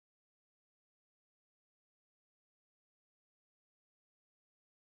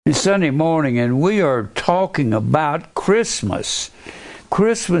It's Sunday morning, and we are talking about Christmas.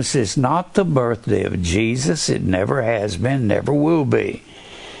 Christmas is not the birthday of Jesus. It never has been, never will be.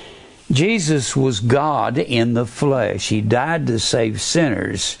 Jesus was God in the flesh. He died to save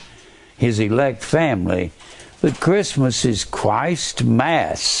sinners, His elect family. But Christmas is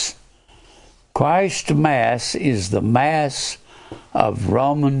ChristMass. ChristMass is the Mass of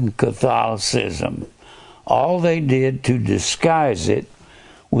Roman Catholicism. All they did to disguise it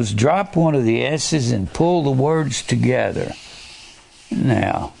was drop one of the S's and pull the words together.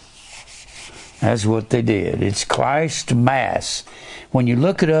 Now, that's what they did. It's ChristMass. When you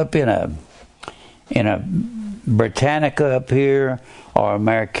look it up in a Britannica up here or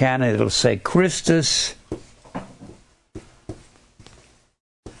Americana, it'll say Christus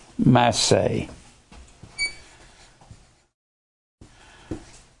Masse.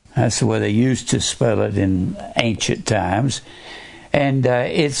 That's the way they used to spell it in ancient times. And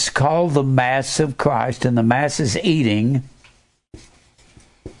it's called the Mass of Christ, and the Mass is eating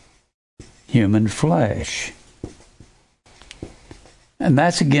human flesh. And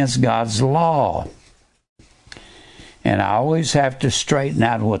that's against God's law. And I always have to straighten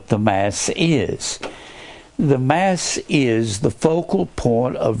out what the Mass is. The Mass is the focal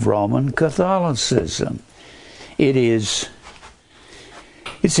point of Roman Catholicism. It's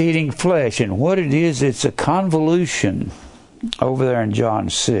eating flesh, and what it is, it's a convolution over there in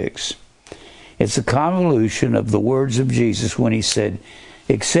John 6. It's a convolution of the words of Jesus when He said,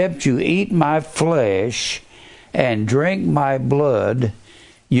 "Except you eat my flesh and drink my blood,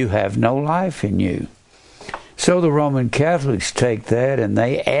 you have no life in you." So the Roman Catholics take that and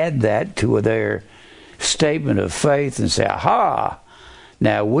they add that to their statement of faith and say, aha,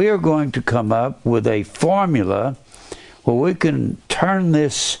 now we're going to come up with a formula where we can turn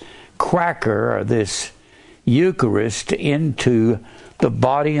this cracker or this Eucharist into the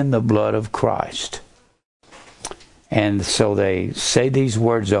body and the blood of Christ. And so they say these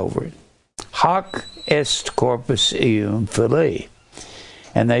words over it. Hoc est corpus eum filii.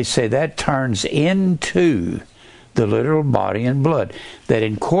 And they say that turns into the literal body and blood. That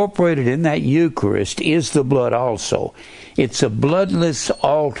incorporated in that Eucharist is the blood also. It's a bloodless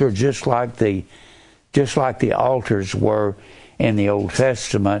altar, just like the altars were in the Old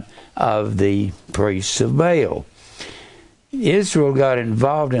Testament of the priests of Baal. Israel got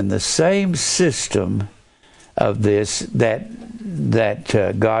involved in the same system of this that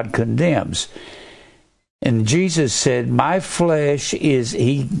God condemns. And Jesus said, my flesh is,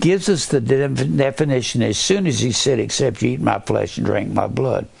 He gives us the definition as soon as He said, except you eat my flesh and drink my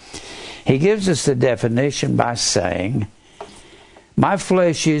blood. He gives us the definition by saying, my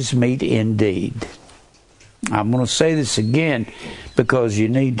flesh is meat indeed. I'm going to say this again because you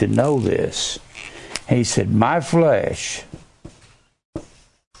need to know this. He said, my flesh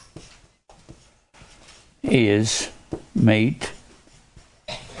is meat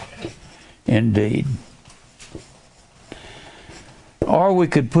indeed. Or we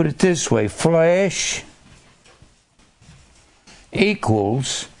could put it this way, flesh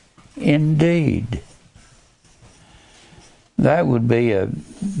equals indeed. That would be a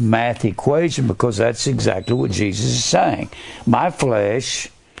math equation because that's exactly what Jesus is saying. My flesh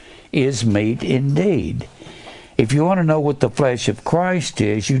is meat indeed. If you want to know what the flesh of Christ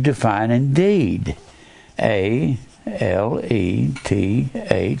is, you define indeed. A-L-E-T-H-E-S.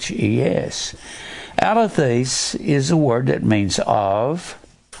 Aletheis is a word that means of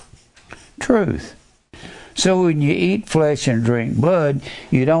truth. So when you eat flesh and drink blood,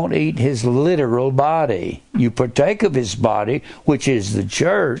 you don't eat His literal body. You partake of His body, which is the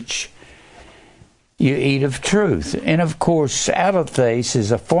church. You eat of truth. And of course, aletheis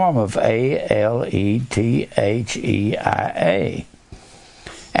is a form of A-L-E-T-H-E-I-A.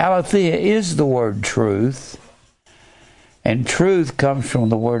 Aletheia is the word truth. And truth comes from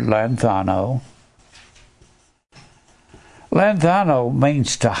the word lanthano. Lanthano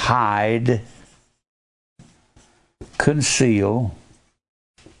means to hide, conceal,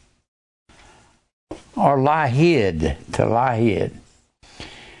 or lie hid, to lie hid.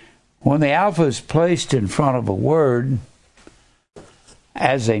 When the alpha is placed in front of a word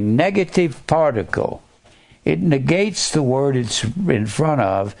as a negative particle, it negates the word it's in front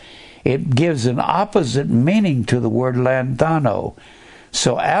of. It gives an opposite meaning to the word lanthano.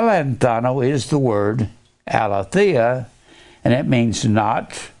 So alanthano is the word aletheia, and it means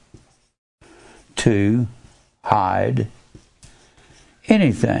not to hide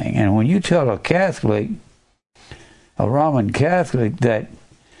anything. And when you tell a Catholic, a Roman Catholic, that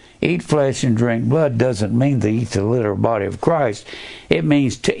eat flesh and drink blood doesn't mean to eat the literal body of Christ. It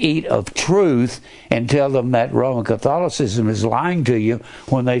means to eat of truth, and tell them that Roman Catholicism is lying to you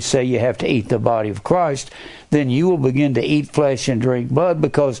when they say you have to eat the body of Christ. Then you will begin to eat flesh and drink blood,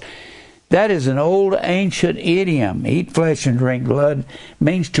 because that is an old ancient idiom. Eat flesh and drink blood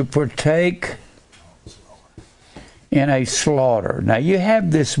means to partake in a slaughter. Now, you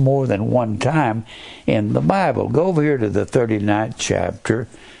have this more than one time in the Bible. Go over here to the 39th chapter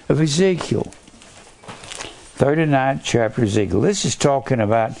of Ezekiel. 39th chapter of Ezekiel. This is talking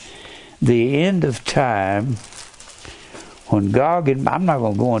about the end of time, when Gog and... I'm not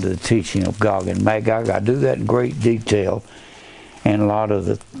going to go into the teaching of Gog and Magog. I do that in great detail in a lot of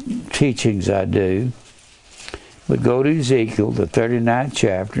the teachings I do. But go to Ezekiel, the 39th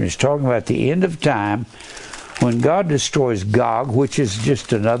chapter, and it's talking about the end of time, when God destroys Gog, which is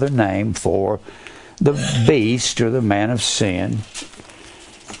just another name for the beast or the man of sin.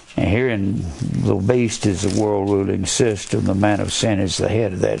 And here in the beast is the world ruling system. The man of sin is the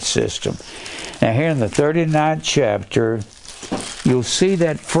head of that system. Now here in the 39th chapter, you'll see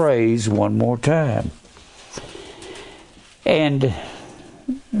that phrase one more time. And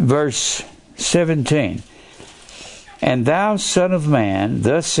verse 17. And thou, son of man,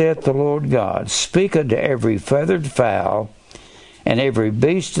 thus saith the Lord God, speak unto every feathered fowl and every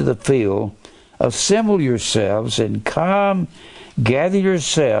beast of the field, assemble yourselves, and come, gather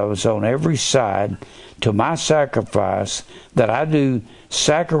yourselves on every side to my sacrifice, that I do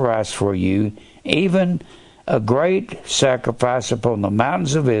sacrifice for you, even a great sacrifice upon the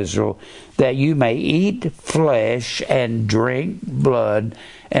mountains of Israel, that you may eat flesh and drink blood,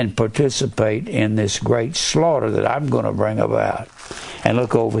 and participate in this great slaughter that I'm going to bring about. And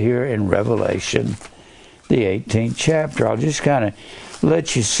look over here in Revelation, the 18th chapter. I'll just kind of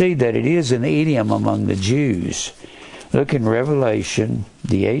let you see that it is an idiom among the Jews. Look in Revelation,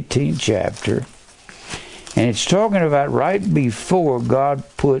 the 18th chapter. And it's talking about right before God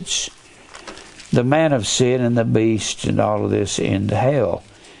puts the man of sin and the beast and all of this into hell.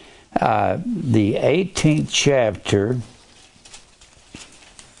 The 18th chapter...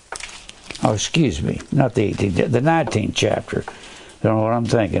 Oh, excuse me, not the 18th, the 19th chapter. Don't know what I'm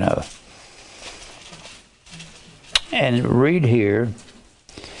thinking of. And read here.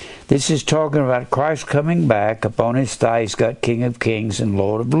 This is talking about Christ coming back. Upon his thigh he's got King of Kings and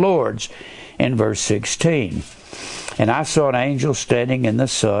Lord of Lords in verse 16. And I saw an angel standing in the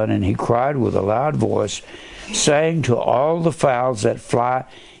sun, and he cried with a loud voice, saying to all the fowls that fly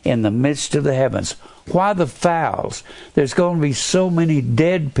in the midst of the heavens. Why the fowls? There's going to be so many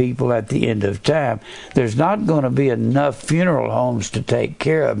dead people at the end of time. There's not going to be enough funeral homes to take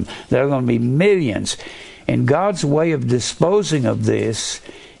care of them. There are going to be millions. And God's way of disposing of this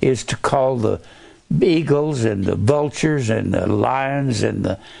is to call the eagles and the vultures and the lions and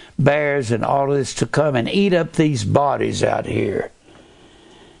the bears and all of this to come and eat up these bodies out here.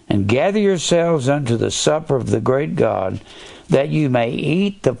 And gather yourselves unto the supper of the great God, that you may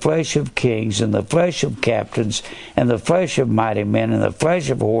eat the flesh of kings, and the flesh of captains, and the flesh of mighty men, and the flesh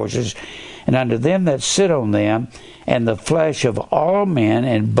of horses, and unto them that sit on them, and the flesh of all men,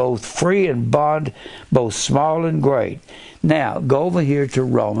 and both free and bond, both small and great. Now, go over here to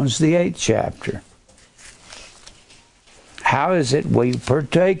Romans, the 8th chapter. How is it we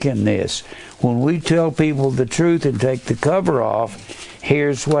partake in this? When we tell people the truth and take the cover off,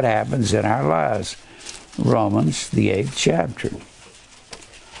 here's what happens in our lives. Romans, the 8th chapter.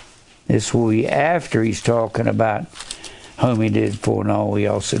 This will be after he's talking about whom he did foreknow, he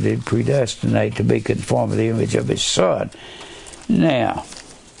also did predestinate to be conformed to the image of his Son. Now,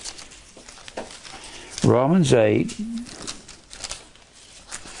 Romans 8.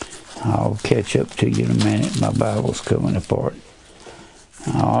 I'll catch up to you in a minute. My Bible's coming apart.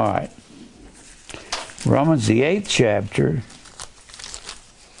 All right. Romans, the 8th chapter.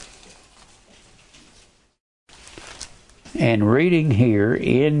 And reading here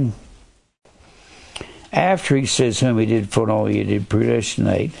in, after he says whom he did foreknow, he did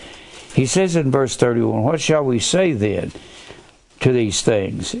predestinate, he says in verse 31, what shall we say then to these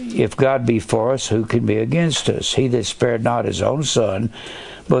things? If God be for us, who can be against us? He that spared not his own Son,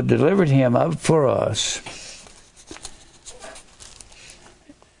 but delivered him up for us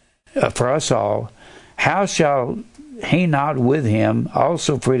all, how shall he not with him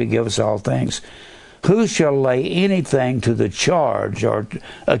also free to give us all things? Who shall lay anything to the charge or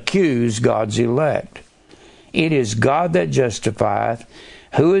accuse God's elect? It is God that justifieth.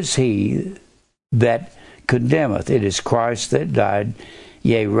 Who is he that condemneth? It is Christ that died,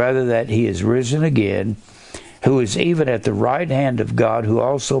 yea, rather that he is risen again, who is even at the right hand of God, who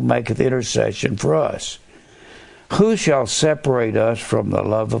also maketh intercession for us. Who shall separate us from the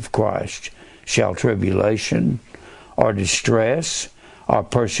love of Christ? Shall tribulation, or distress, or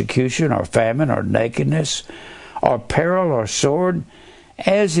persecution, or famine, or nakedness, or peril, or sword?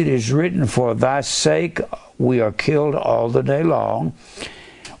 As it is written, for thy sake we are killed all the day long.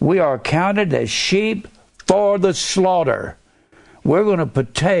 We are counted as sheep for the slaughter. We're going to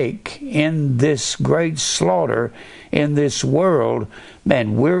partake in this great slaughter in this world,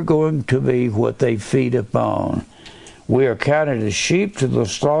 and we're going to be what they feed upon. We are counted as sheep to the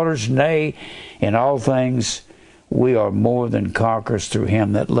slaughters, nay, in all things we are more than conquerors through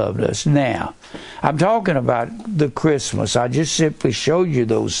him that loved us. Now, I'm talking about the Christmas. I just simply showed you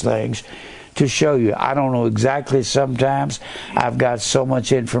those things to show you. I don't know exactly sometimes. I've got so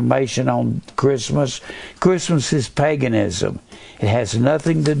much information on Christmas. Christmas is paganism. It has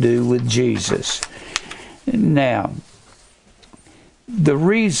nothing to do with Jesus. Now, the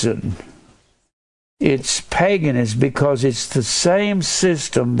reason it's pagan is because it's the same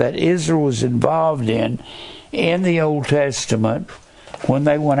system that Israel was involved in the Old Testament when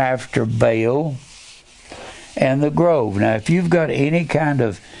they went after Baal and the grove. Now, if you've got any kind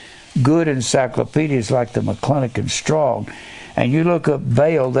of good encyclopedias like the McClintock and Strong, and you look up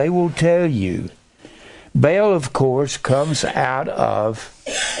Baal, they will tell you. Baal, of course, comes out of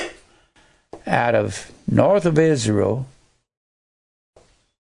north of Israel.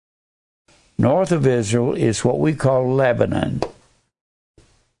 North of Israel is what we call Lebanon.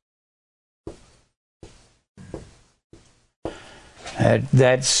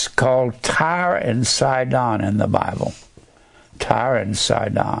 That's called Tyre and Sidon in the Bible. Tyre and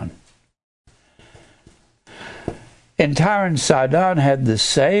Sidon. And Tyre and Sidon had the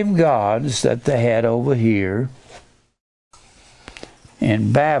same gods that they had over here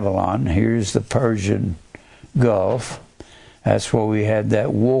in Babylon. Here's the Persian Gulf. That's where we had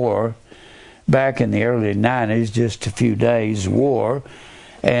that war back in the early 90s, just a few days war.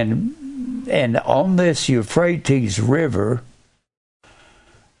 And on this Euphrates River,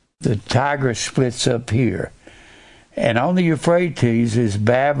 the Tigris splits up here. And on the Euphrates is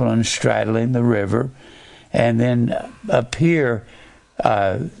Babylon straddling the river. And then up here,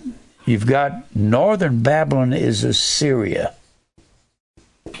 you've got northern Babylon is Assyria.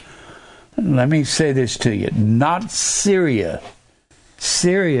 Let me say this to you. Not Syria.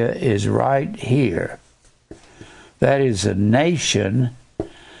 Syria is right here. That is a nation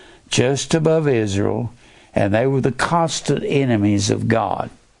just above Israel, and they were the constant enemies of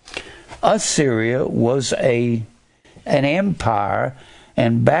God. Assyria was an empire,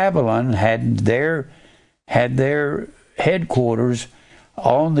 and Babylon had their headquarters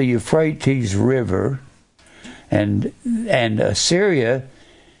on the Euphrates River, and Assyria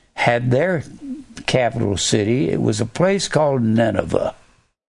had their capital city. It was a place called Nineveh.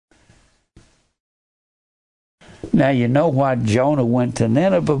 Now, you know why Jonah went to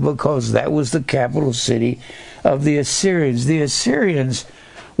Nineveh, because that was the capital city of the Assyrians. The Assyrians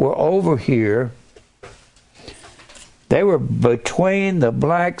were over here. They were between the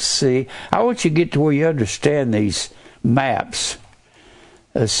Black Sea. I want you to get to where you understand these maps.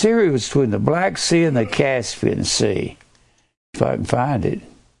 Assyria was between the Black Sea and the Caspian Sea, if I can find it.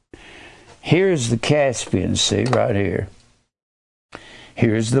 Here's the Caspian Sea right here.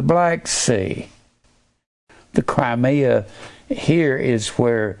 Here's the Black Sea. The Crimea here is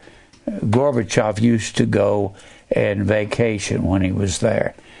where Gorbachev used to go and vacation when he was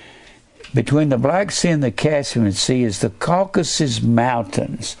there. Between the Black Sea and the Caspian Sea is the Caucasus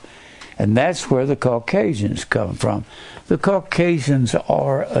Mountains, and that's where the Caucasians come from. The Caucasians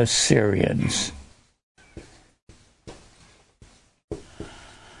are Assyrians.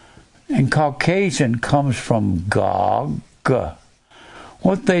 And Caucasian comes from Gog.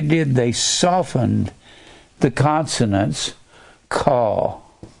 What they did, they softened the consonants, Ka,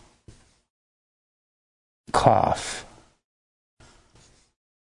 Kaf.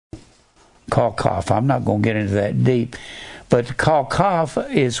 Kaf. I'm not going to get into that deep. But Kaf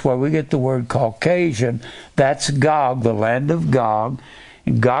is where we get the word Caucasian. That's Gog, the land of Gog.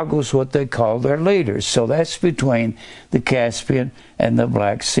 And Gog was what they called their leaders. So that's between the Caspian and the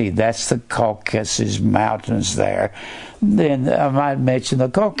Black Sea. That's the Caucasus Mountains there. Then I might mention the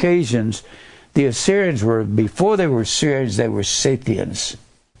Caucasians, the Assyrians were, before they were Assyrians, they were Scythians.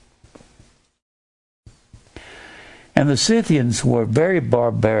 And the Scythians were very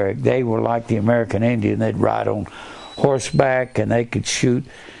barbaric. They were like the American Indian. They'd ride on horseback, and they could shoot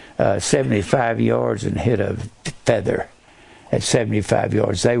 75 yards and hit a feather at 75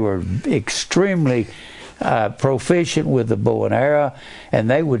 yards. They were extremely proficient with the bow and arrow, and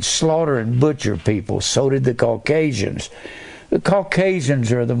they would slaughter and butcher people. So did the Caucasians. The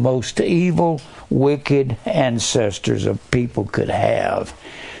Caucasians are the most evil, wicked ancestors a people could have.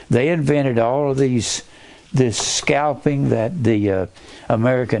 They invented all of this scalping that the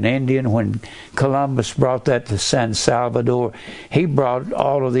American Indian, when Columbus brought that to San Salvador, he brought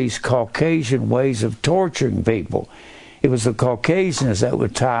all of these Caucasian ways of torturing people. It was the Caucasians that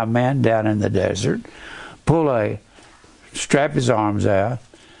would tie a man down in the desert, strap his arms out,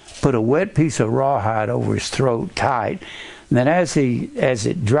 put a wet piece of rawhide over his throat tight, and then as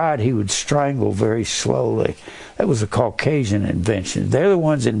it dried, he would strangle very slowly. That was a Caucasian invention. They're the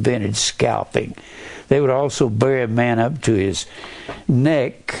ones that invented scalping. They would also bury a man up to his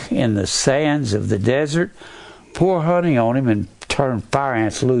neck in the sands of the desert, pour honey on him, and turn fire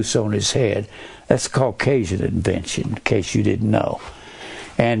ants loose on his head. That's a Caucasian invention, in case you didn't know.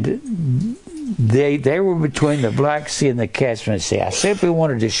 And they were between the Black Sea and the Caspian Sea. I simply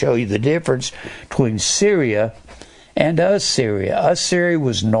wanted to show you the difference between Syria and Assyria. Assyria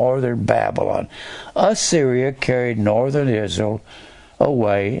was northern Babylon. Assyria carried northern Israel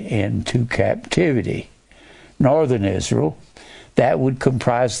away into captivity. Northern Israel, that would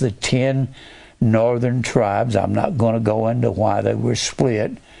comprise the 10 northern tribes. I'm not going to go into why they were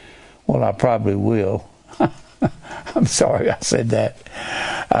split. Well, I probably will. I'm sorry I said that.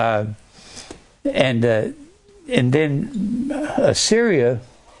 And then Assyria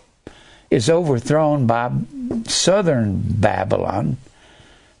is overthrown by southern Babylon,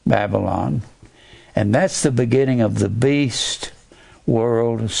 and that's the beginning of the beast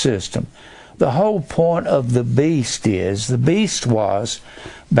world system. The whole point of the beast was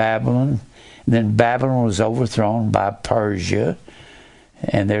Babylon, and then Babylon was overthrown by Persia,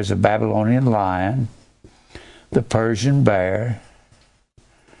 and there's a Babylonian lion, the Persian bear,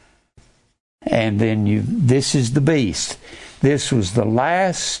 and then this is the beast. This was the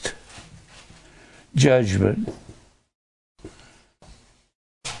last judgment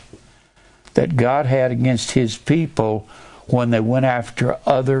that God had against his people when they went after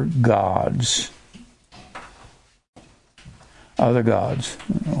other gods. Other gods.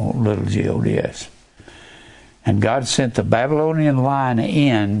 Oh, little G-O-D-S. And God sent the Babylonian lion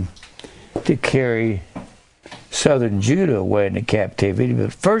in to carry southern Judah away into captivity.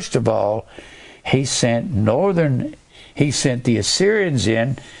 But first of all, he sent the Assyrians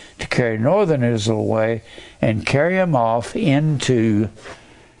in to carry northern Israel away and carry them off into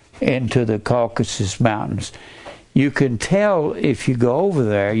the Caucasus Mountains. You can tell, if you go over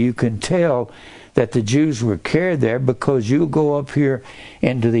there, you can tell that the Jews were carried there, because you go up here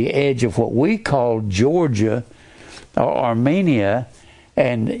into the edge of what we call Georgia or Armenia,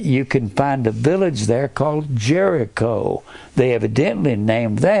 and you can find a village there called Jericho. They evidently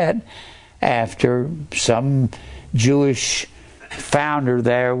named that after some Jewish founder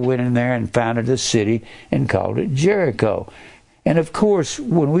there went in there and founded a city and called it Jericho. And of course,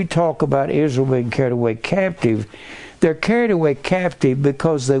 when we talk about Israel being carried away captive, they're carried away captive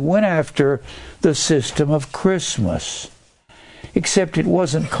because they went after the system of Christmas. Except it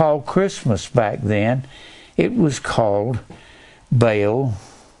wasn't called Christmas back then. It was called Baal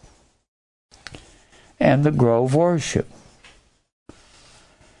and the Grove worship.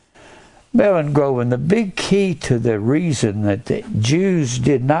 Baal and Grove, and the big key to the reason that the Jews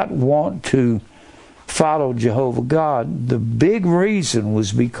did not want to follow Jehovah God, the big reason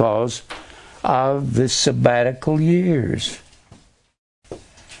was because of the sabbatical years.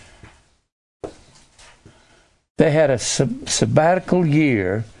 They had a sabbatical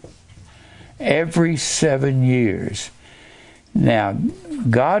year every 7 years. Now,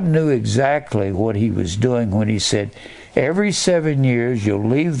 God knew exactly what he was doing when he said, every 7 years you'll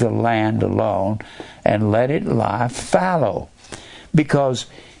leave the land alone and let it lie fallow. Because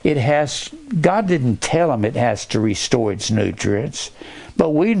God didn't tell them it has to restore its nutrients. But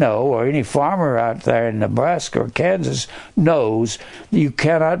we know, or any farmer out there in Nebraska or Kansas knows, you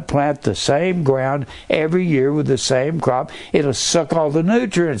cannot plant the same ground every year with the same crop. It'll suck all the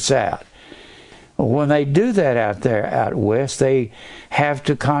nutrients out. When they do that out west, they have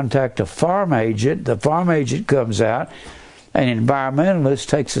to contact a farm agent. The farm agent comes out, an environmentalist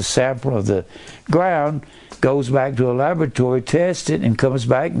takes a sample of the ground, goes back to a laboratory, tests it, and comes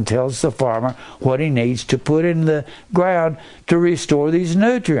back and tells the farmer what he needs to put in the ground to restore these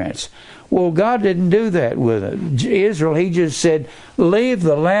nutrients. Well, God didn't do that with Israel. He just said, leave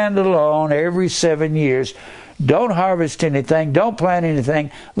the land alone every 7 years. Don't harvest anything. Don't plant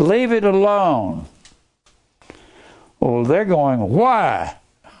anything. Leave it alone. Well, they're going, why?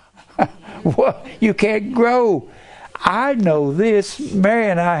 Well, you can't grow. I know this.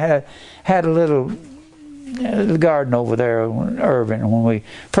 Mary and I had a little garden over there in Irving when we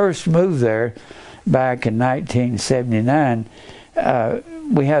first moved there. back in 1979,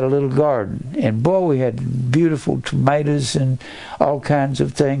 we had a little garden. And boy, we had beautiful tomatoes and all kinds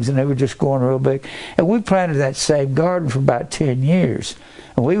of things, and they were just growing real big. And we planted that same garden for about 10 years.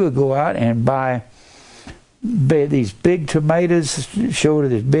 And we would go out and buy these big tomatoes, showed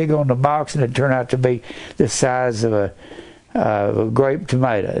it as big on the box, and it turned out to be the size of a grape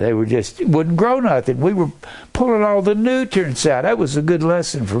tomato. They were just, wouldn't grow nothing. We were pulling all the nutrients out. That was a good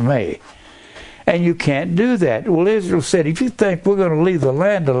lesson for me. And you can't do that. Well, Israel said, if you think we're going to leave the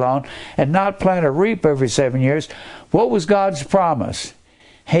land alone and not plant or reap every 7 years, what was God's promise?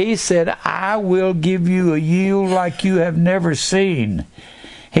 He said, I will give you a yield like you have never seen.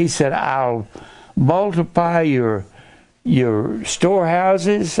 He said, I'll multiply your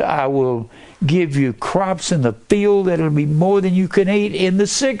storehouses. I will give you crops in the field that'll be more than you can eat in the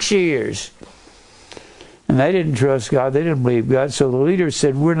 6 years. And they didn't trust God. They didn't believe God. So the leaders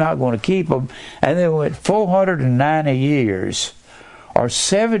said, we're not going to keep them. And they went 490 years, or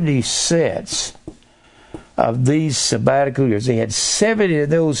 70 sets of these sabbatical years. They had 70 of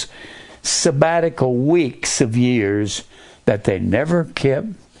those sabbatical weeks of years that they never kept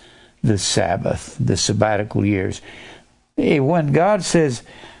the Sabbath, the sabbatical years. When God says,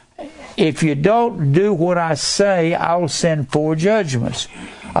 if you don't do what I say, I'll send 4 judgments.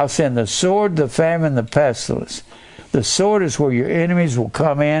 I'll send the sword, the famine, the pestilence. The sword is where your enemies will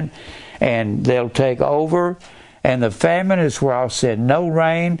come in and they'll take over. And the famine is where I'll send no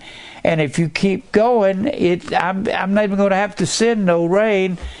rain. And if you keep going, I'm not even going to have to send no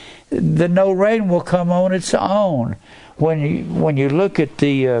rain. The no rain will come on its own. When you look at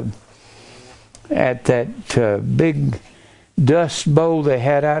that big dust bowl they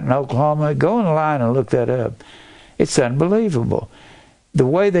had out in Oklahoma, go in the line and look that up. It's unbelievable. The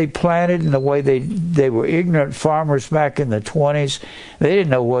way they planted and the way they were ignorant farmers back in the 20s, they didn't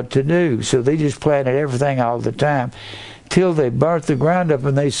know what to do. So they just planted everything all the time till they burnt the ground up,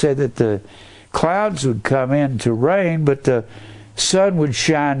 and they said that the clouds would come in to rain, but the sun would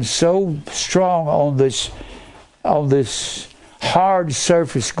shine so strong on this hard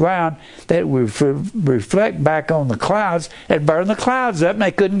surface ground that it would reflect back on the clouds and burn the clouds up, and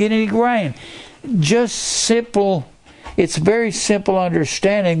they couldn't get any rain. Just simple. It's very simple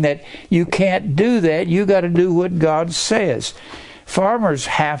understanding that you can't do that. You got to do what God says. Farmers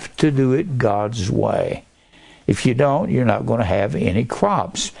have to do it God's way. If you don't, you're not going to have any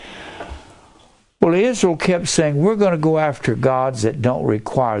crops. Well, Israel kept saying, we're going to go after gods that don't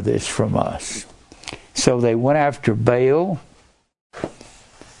require this from us. So they went after Baal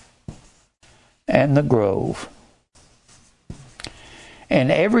and the grove. And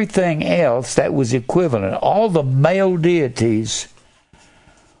everything else that was equivalent. All the male deities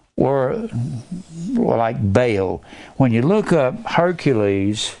were like Baal. When you look up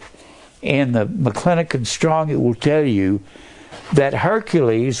Hercules in the McClintock Strong, it will tell you that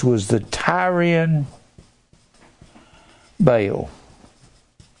Hercules was the Tyrian Baal.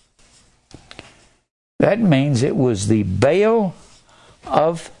 That means it was the Baal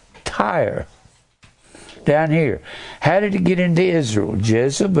of Tyre. Down here. How did it get into Israel?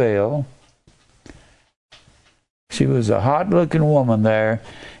 Jezebel. She was a hot-looking woman there,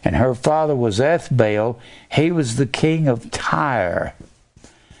 and her father was Ethbaal. He was the king of Tyre.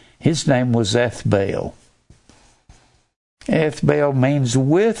 His name was Ethbaal. Ethbaal means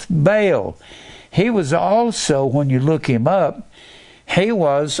with Baal. He was also, when you look him up, he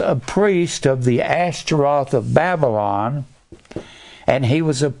was a priest of the Ashtaroth of Babylon, and he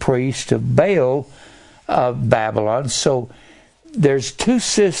was a priest of Baal of Babylon. So there's 2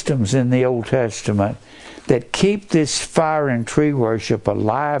 systems in the Old Testament that keep this fire and tree worship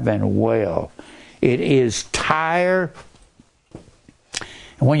alive and well. It is Tyre.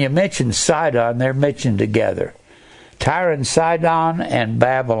 And when you mention Sidon, they're mentioned together. Tyre and Sidon and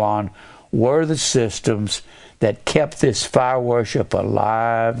Babylon were the systems that kept this fire worship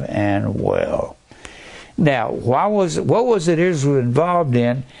alive and well. Now, what was it Israel involved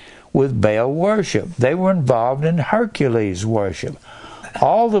in with Baal worship? They were involved in Hercules worship.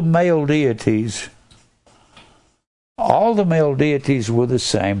 All the male deities were the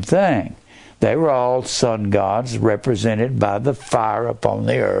same thing. They were all sun gods represented by the fire upon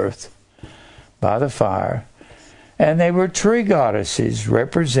the earth, by the fire. And they were tree goddesses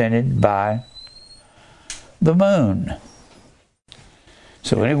represented by the moon.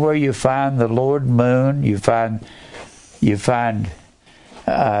 So anywhere you find the Lord Moon, you find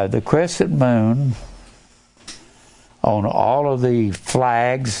the crescent moon on all of the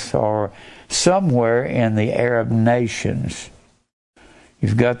flags or somewhere in the Arab nations.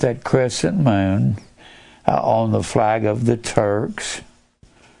 You've got that crescent moon on the flag of the Turks.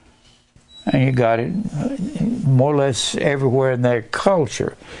 And you got it more or less everywhere in their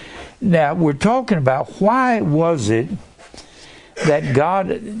culture. Now, we're talking about why was it that God,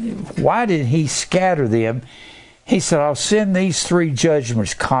 why did He scatter them? He said, I'll send these three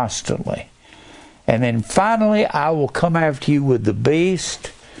judgments constantly. And then finally, I will come after you with the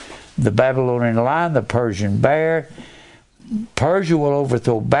beast, the Babylonian lion, the Persian bear. Persia will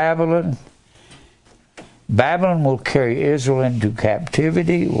overthrow Babylon. Babylon will carry Israel into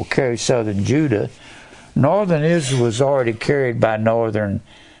captivity, will carry southern Judah. Northern Israel was already carried by northern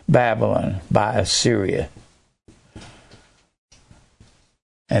Babylon, by Assyria.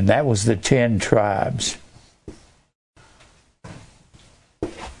 And that was the 10 tribes.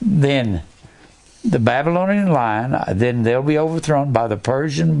 Then the Babylonian lion, then they'll be overthrown by the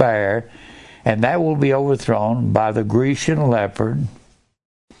Persian bear, and that will be overthrown by the Grecian leopard.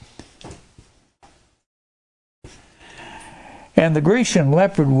 And the Grecian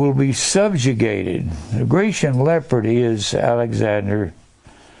leopard will be subjugated. The Grecian leopard is Alexander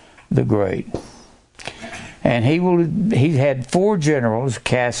the Great. And he had 4 generals,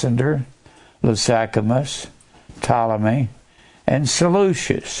 Cassander, Lysicamus, Ptolemy, and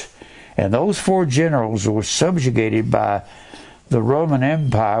Seleucus. And those 4 generals were subjugated by the Roman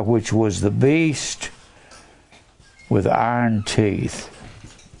Empire, which was the beast with iron teeth.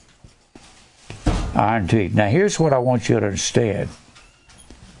 Iron teeth. Now here's what I want you to understand.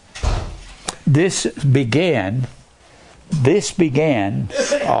 This began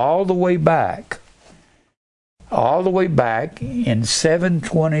all the way back in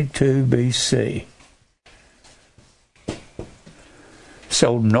 722 BC.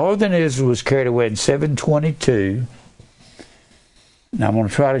 So northern Israel was carried away in 722. Now I'm going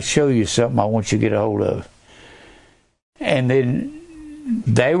to try to show you something I want you to get a hold of. And then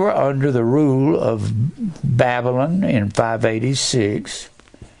they were under the rule of Babylon in 586.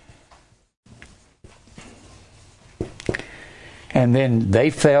 And then they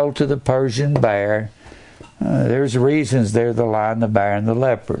fell to the Persian bear. There's reasons there, the lion, the bear, and the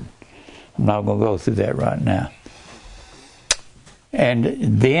leopard. I'm not going to go through that right now.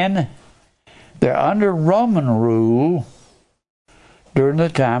 And then they're under Roman rule during the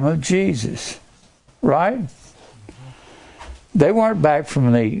time of Jesus. Right? They weren't back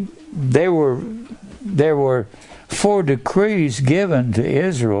from there were 4 decrees given to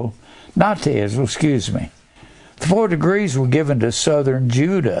Israel, not to Israel, excuse me. The 4 decrees were given to southern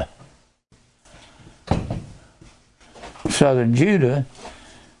Judah. Southern Judah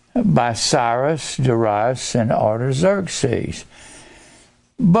by Cyrus, Darius, and Artaxerxes.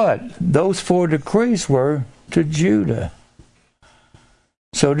 But those 4 decrees were to Judah.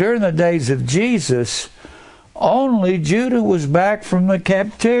 So during the days of Jesus, only Judah was back from the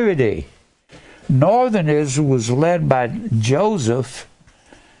captivity. Northern Israel was led by Joseph,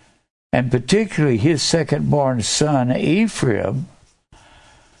 and particularly his second-born son, Ephraim.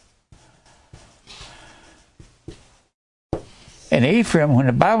 And Ephraim, when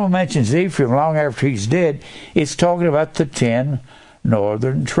the Bible mentions Ephraim long after he's dead, it's talking about the 10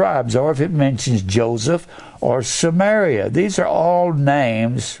 northern tribes, or if it mentions Joseph or Samaria. These are all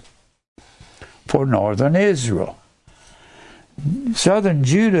names for northern Israel. Southern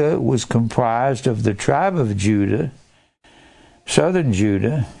Judah was comprised of the tribe of Judah, southern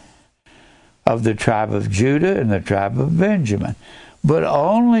Judah, of the tribe of Judah and the tribe of Benjamin. But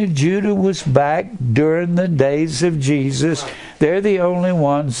only Judah was back during the days of Jesus. They're the only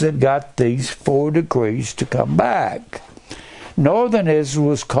ones that got these 4 decrees to come back. Northern Israel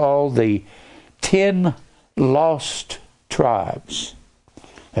was called the 10 lost tribes.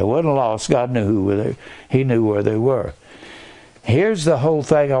 They wasn't lost. God knew who they were. He knew where they were. Here's the whole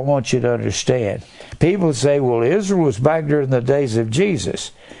thing I want you to understand. People say, well, Israel was back during the days of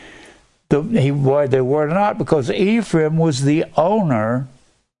Jesus. They were not, because Ephraim was the owner.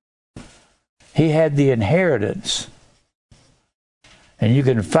 He had the inheritance. And you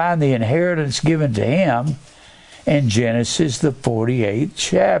can find the inheritance given to him in Genesis, the 48th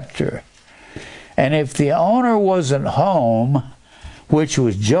chapter. And if the owner wasn't home, which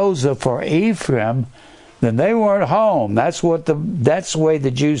was Joseph or Ephraim, then they weren't home. That's the way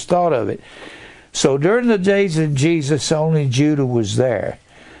the Jews thought of it. So during the days of Jesus, only Judah was there.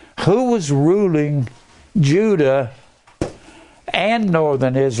 Who was ruling Judah and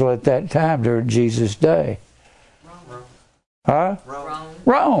northern Israel at that time during Jesus' day? Rome. Huh?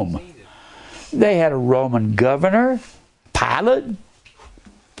 Rome. They had a Roman governor, Pilate.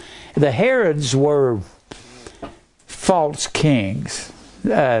 The Herods were false kings.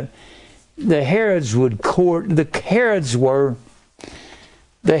 The Herods would court. The Herods were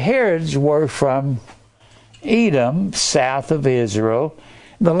from Edom, south of Israel.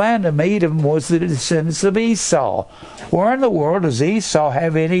 The land of Edom was the descendants of Esau. Where in the world does Esau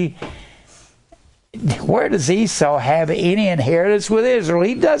have any... Where does Esau have any inheritance with Israel?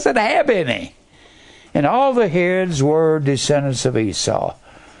 He doesn't have any. And all the heads were descendants of Esau.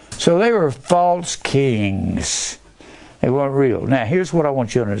 So they were false kings. They weren't real. Now, here's what I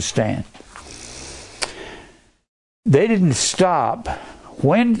want you to understand. They didn't stop.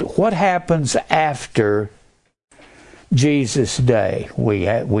 What happens after Jesus' day? We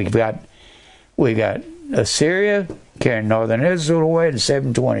got Assyria carrying northern Israel away in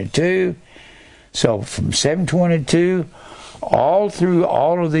 722. So from 722, all through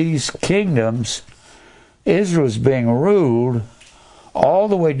all of these kingdoms, Israel is being ruled all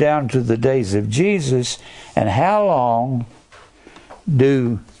the way down to the days of Jesus. And how long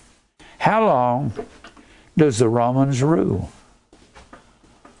does the Romans rule?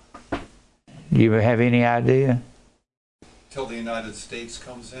 Do you have any idea? Till the United States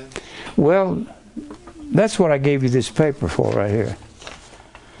comes in? Well, that's what I gave you this paper for right here.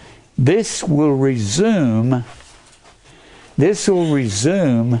 This will resume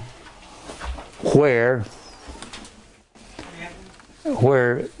where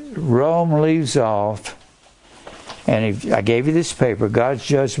Rome leaves off. And I gave you this paper, God's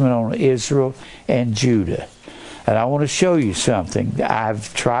Judgment on Israel and Judah. And I want to show you something.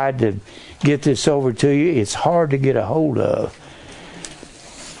 I've tried to get this over to you. It's hard to get a hold of.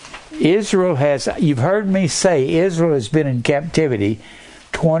 You've heard me say, Israel has been in captivity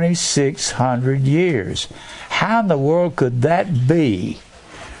 2,600 years. How in the world could that be?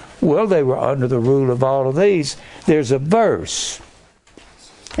 Well, they were under the rule of all of these. There's a verse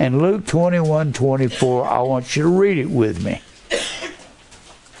in Luke 21:24. I want you to read it with me.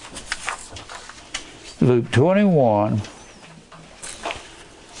 Luke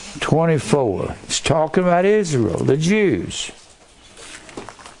 21:24. It's talking about Israel, the Jews.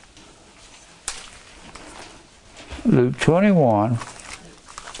 Luke 21.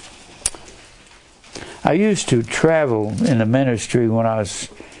 I used to travel in the ministry when I was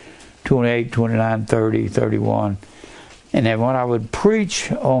 28, 29, 30, 31. And then when I would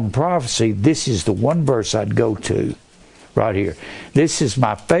preach on prophecy, this is the one verse I'd go to right here. This is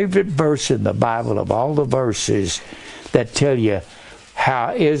my favorite verse in the Bible of all the verses that tell you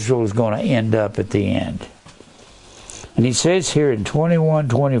how Israel is going to end up at the end. And he says here in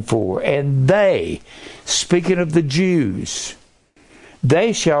 21:24, and they, speaking of the Jews,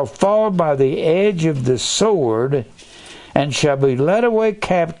 they shall fall by the edge of the sword and shall be led away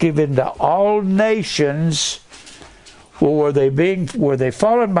captive into all nations. Well, were they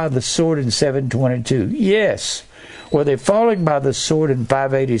fallen by the sword in 722? Yes. Were they falling by the sword in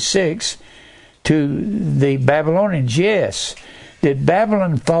 586 to the Babylonians? Yes. Did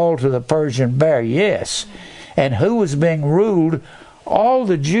Babylon fall to the Persian Bear? Yes. And who was being ruled? All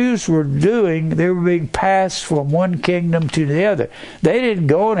the Jews were doing, they were being passed from one kingdom to the other. They didn't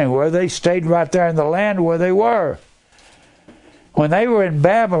go anywhere. They stayed right there in the land where they were. When they were in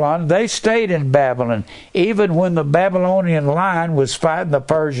Babylon, they stayed in Babylon, even when the Babylonian line was fighting the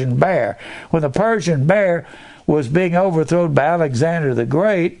Persian Bear. When the Persian Bear was being overthrown by Alexander the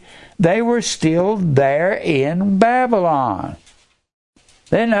Great, they were still there in Babylon.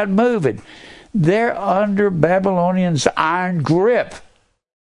 They're not moving. They're under Babylonians' iron grip.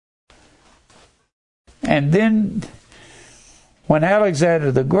 And then, when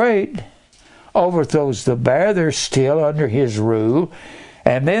Alexander the Great overthrows the bear, they're still under his rule.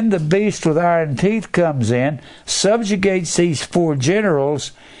 And then the beast with iron teeth comes in, subjugates these four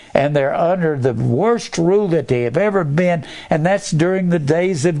generals, and they're under the worst rule that they have ever been, and that's during the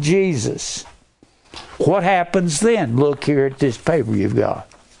days of Jesus. What happens then? Look here at this paper you've got.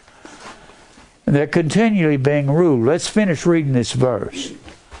 They're continually being ruled. Let's finish reading this verse.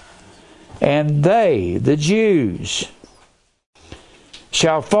 And they, the Jews,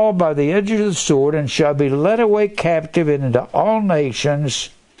 shall fall by the edge of the sword and shall be led away captive into all nations,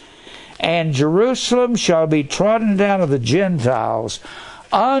 and Jerusalem shall be trodden down of the Gentiles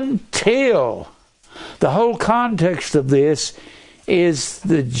until... The whole context of this is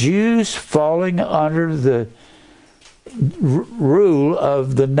the Jews falling under the rule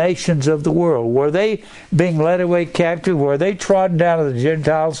of the nations of the world. Were they being led away captive? Were they trodden down of the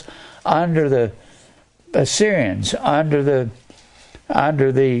Gentiles under the Assyrians, under the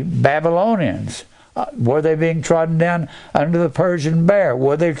Babylonians? Were they being trodden down under the Persian Bear?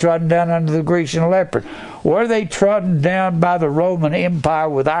 Were they trodden down under the Grecian leopard? Were they trodden down by the Roman Empire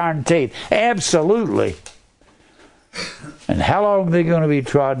with iron teeth? Absolutely. And how long are they going to be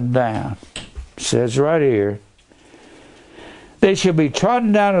trodden down? It says right here, they shall be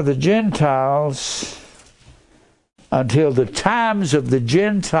trodden down of the Gentiles until the times of the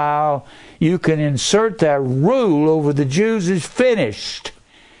Gentile, you can insert that rule over the Jews, is finished.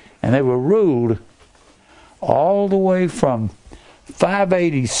 And they were ruled all the way from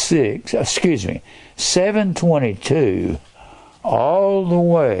 722, all the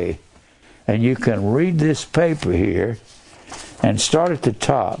way. And you can read this paper here and start at the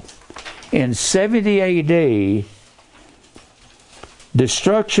top. In 70 AD,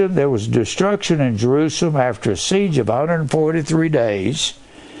 there was destruction in Jerusalem after a siege of 143 days.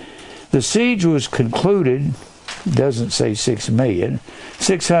 The siege was concluded, doesn't say 6 million,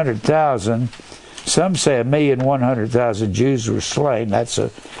 600,000. Some say 1,100,000 Jews were slain. That's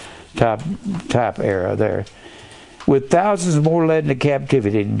a type error there. With thousands more led into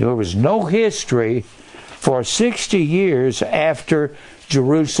captivity. There was no history for 60 years after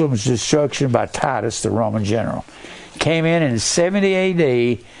Jerusalem's destruction by Titus, the Roman general. Came in 70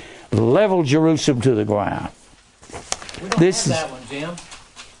 AD, leveled Jerusalem to the ground. We don't have that one, Jim.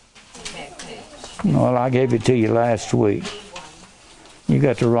 Well, I gave it to you last week. You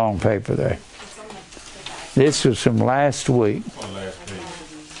got the wrong paper there. This was from last week. On the last page.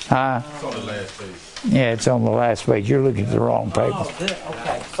 Huh? It's on the last page. Yeah, it's on the last page. You're looking at the wrong paper. Oh,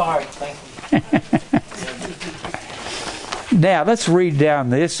 okay. Sorry. Thank you. Now, let's read down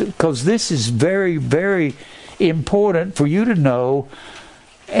this, because this is very, very important for you to know.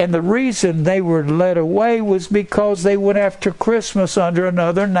 And the reason they were led away was because they went after Christmas under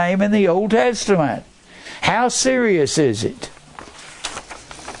another name in the Old Testament. How serious is it?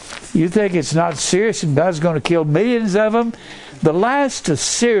 You think it's not serious and God's going to kill millions of them? The last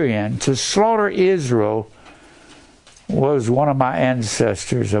Assyrian to slaughter Israel was one of my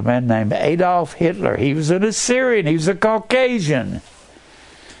ancestors, a man named Adolf Hitler. He was an Assyrian. He was a Caucasian.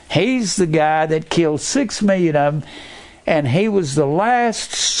 He's the guy that killed 6 million of them, and he was the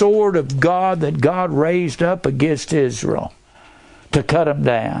last sword of God that God raised up against Israel to cut them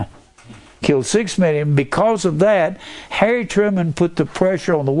down. Killed 6 million. Because of that, Harry Truman put the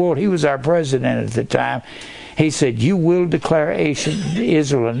pressure on the world. He was our president at the time. He said, you will declare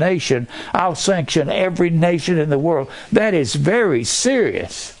Israel a nation. I'll sanction every nation in the world. That is very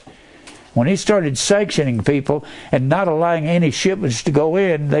serious. When he started sanctioning people and not allowing any shipments to go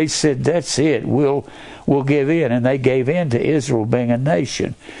in, they said, that's it, we'll give in. And they gave in to Israel being a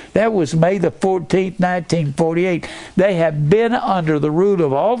nation. That was May the 14th, 1948. They have been under the rule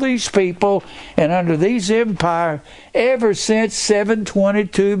of all these people and under these empires ever since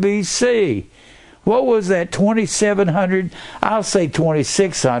 722 BC. What was that, 2700? I'll say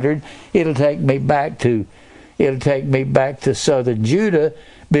 2600. It'll take me back to southern Judah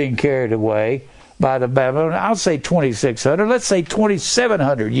being carried away by the Babylon. I'll say 2600. Let's say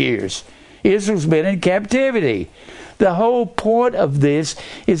 2700 years. Israel's been in captivity. The whole point of this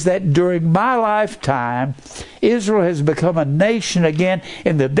is that during my lifetime, Israel has become a nation again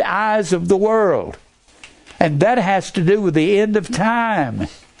in the eyes of the world. And that has to do with the end of time.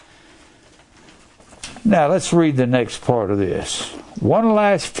 Now, let's read the next part of this. One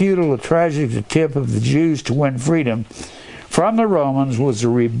last futile and tragic attempt of the Jews to win freedom from the Romans was a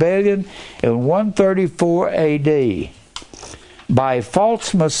rebellion in 134 AD by a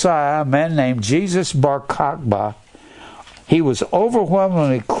false Messiah, a man named Jesus Bar Kokhba. He was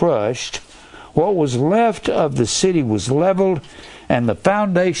overwhelmingly crushed. What was left of the city was leveled, and the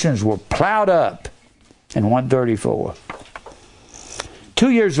foundations were plowed up in 134. 2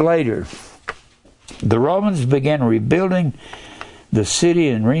 years later, the Romans began rebuilding the city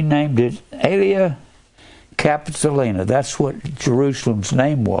and renamed it Aelia Capitolina. That's what Jerusalem's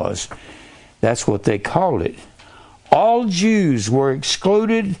name was. That's what they called it. All Jews were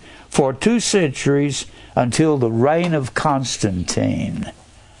excluded for 2 centuries until the reign of Constantine.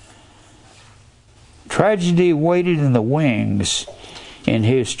 Tragedy waited in the wings in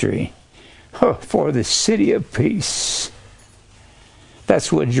history for the city of peace.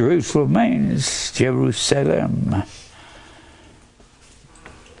 That's what Jerusalem means, Jerusalem.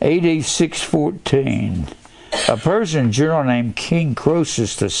 AD 614, a Persian general named King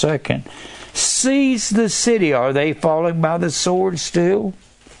Croesus II seized the city. Are they falling by the sword still?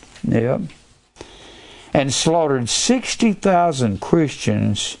 Yep. And slaughtered 60,000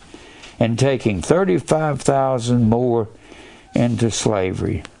 Christians and taking 35,000 more into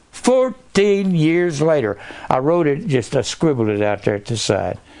slavery. 14 years later, I wrote it, I scribbled it out there at the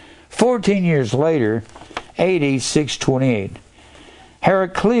side. 14 years later, AD 628,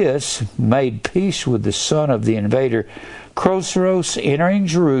 Heraclius made peace with the son of the invader Croesus, entering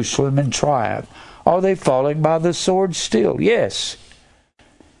Jerusalem in triumph. Are they falling by the sword still? Yes.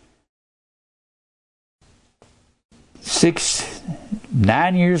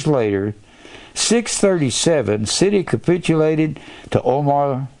 9 years later, 637, city capitulated to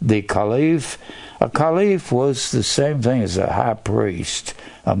Omar the Caliph. A Caliph was the same thing as a high priest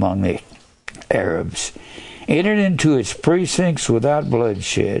among the Arabs. Entered into its precincts without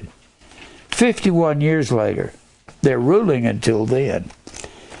bloodshed. 51 years later, they're ruling until then.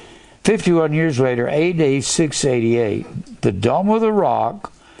 51 years later, AD 688, the Dome of the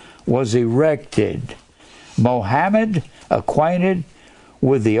Rock was erected. Mohammed, acquainted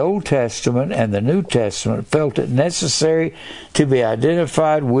with the Old Testament and the New Testament, felt it necessary to be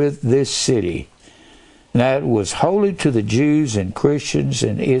identified with this city. That was holy to the Jews and Christians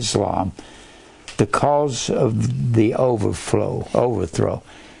and Islam, the cause of the overthrow.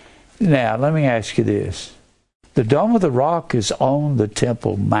 Now, let me ask you this. The Dome of the Rock is on the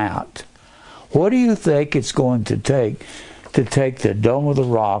Temple Mount. What do you think it's going to take the Dome of the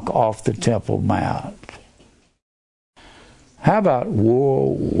Rock off the Temple Mount? How about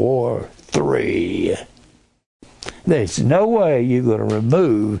World War III? There's no way you're going to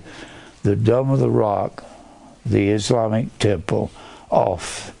remove the Dome of the Rock, the Islamic temple,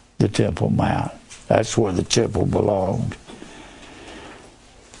 off the Temple Mount. That's where the temple belonged.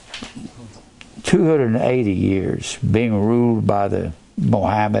 280 years being ruled by the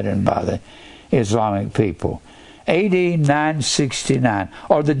Mohammed and by the Islamic people. AD 969.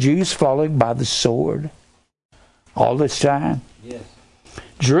 Are the Jews falling by the sword all this time? Yes.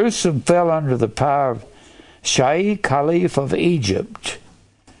 Jerusalem fell under the power of Shaikh Caliph of Egypt.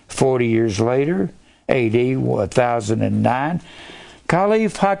 40 years later, AD 1009,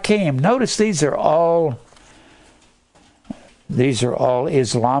 Caliph Hakim. Notice these are all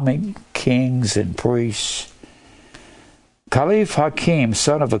Islamic kings and priests. Caliph Hakim,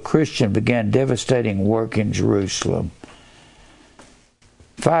 son of a Christian, began devastating work in Jerusalem.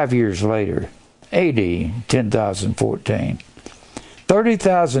 5 years later, AD 10,014,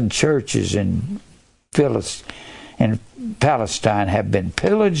 30,000 churches in Palestine have been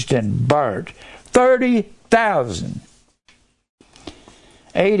pillaged and burnt. 30,000.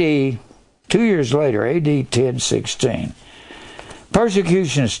 AD, 2 years later, AD 1016,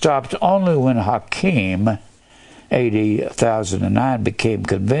 persecution stopped only when Hakim, AD 1009, became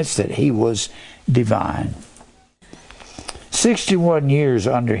convinced that he was divine. 61 years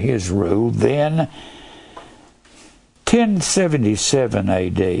under his rule, then 1077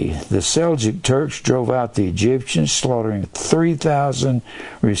 AD, the Seljuk Turks drove out the Egyptians, slaughtering 3,000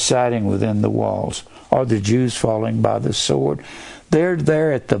 residing within the walls. Are the Jews falling by the sword? They're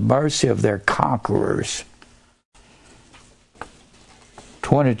there at the mercy of their conquerors.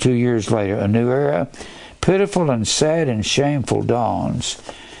 22 years later, a new era, pitiful and sad and shameful, dawns.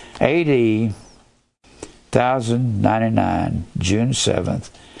 AD 1099, June 7th.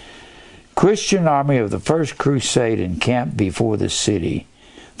 Christian army of the First Crusade encamped before the city.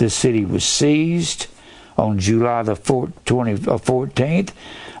 The city was seized on July the 14th.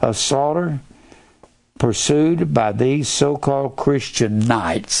 A slaughter pursued by these so-called Christian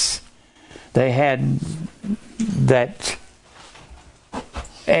knights. They had that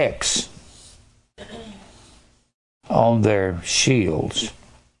X on their shields.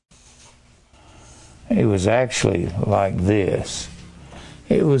 It was actually like this.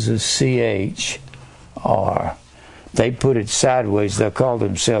 It was a CHR. They put it sideways. They called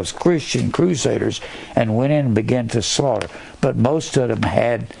themselves Christian Crusaders and went in and began to slaughter. But most of them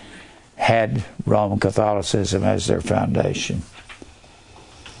had Roman Catholicism as their foundation.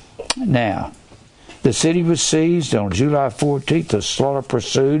 Now, the city was seized on July 14th. The slaughter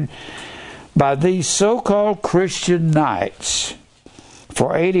pursued by these so-called Christian knights.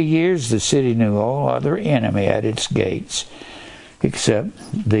 For 80 years, the city knew no other enemy at its gates except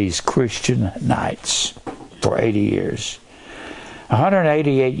these Christian knights. For 80 years.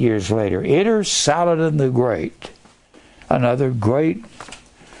 188 years later, enter Saladin the Great, another great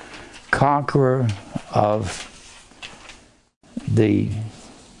conqueror of the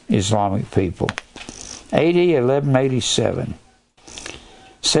Islamic people. AD 1187.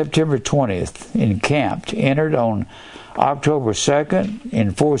 September 20th, encamped, entered on October 2nd,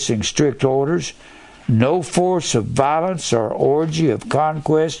 enforcing strict orders. No force of violence or orgy of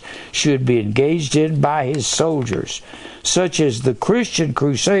conquest should be engaged in by his soldiers, such as the Christian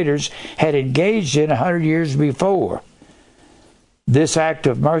Crusaders had engaged in 100 years before. This act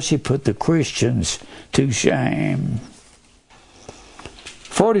of mercy put the Christians to shame.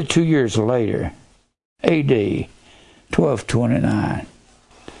 42 years later, AD 1229,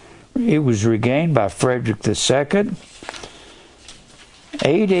 it was regained by Frederick II.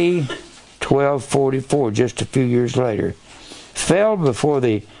 AD 1244, just a few years later, fell before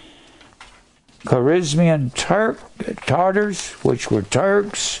the Khwarezmian Tartars, which were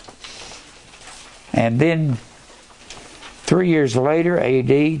Turks. And then 3 years later, AD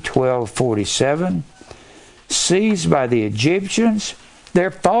 1247, seized by the Egyptians.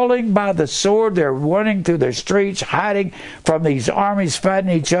 They're falling by the sword. They're running through their streets, hiding from these armies fighting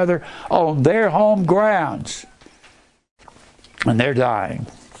each other on their home grounds. And they're dying.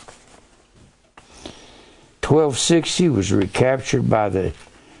 1260 was recaptured by the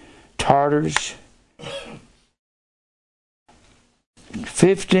Tartars.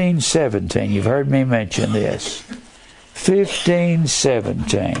 1517, you've heard me mention this.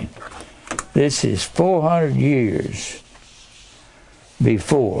 1517. This is 400 years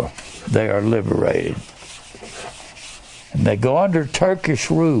before they are liberated. And they go under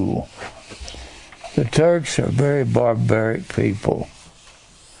Turkish rule. The Turks are very barbaric people.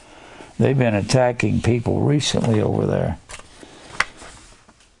 They've been attacking people recently over there.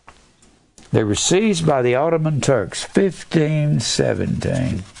 They were seized by the Ottoman Turks,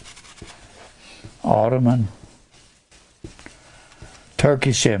 1517. Ottoman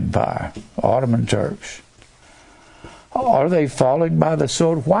Turkish Empire, Ottoman Turks. Are they falling by the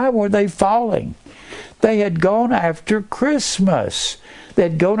sword? Why were they falling? They had gone after ChristMass. They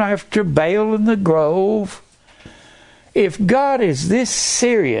had gone after Baal in the grove. If God is this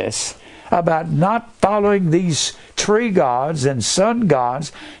serious about not following these tree gods and sun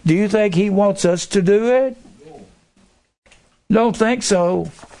gods, do you think He wants us to do it? Don't think so.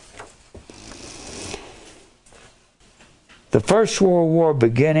 The First World War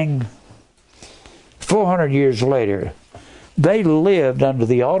beginning 400 years later, they lived under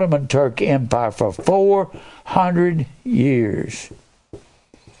the Ottoman Turk Empire for 400 years.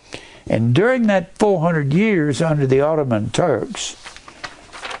 And during that 400 years under the Ottoman Turks,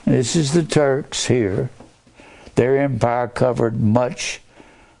 this is the Turks here, their empire covered much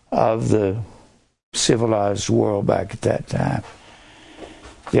of the civilized world back at that time.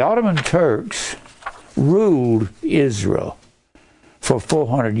 The Ottoman Turks ruled Israel for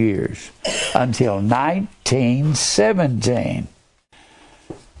 400 years until 1917.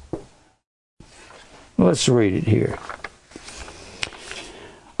 Let's read it here.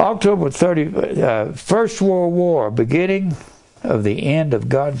 October 30, First World War, beginning of the end of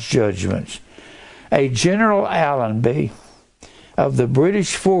God's judgments. A General Allenby of the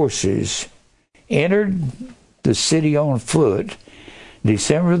British forces entered the city on foot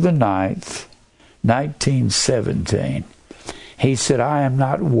December the 9th, 1917. He said, I am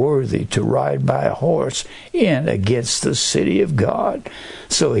not worthy to ride by a horse in against the city of God.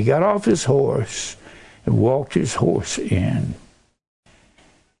 So he got off his horse and walked his horse in.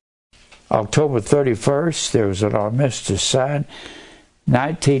 October 31st, there was an armistice signed.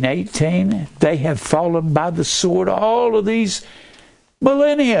 1918, they have fallen by the sword all of these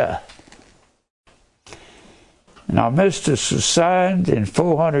millennia. An armistice was signed, and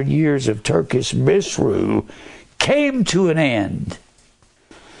 400 years of Turkish misrule came to an end.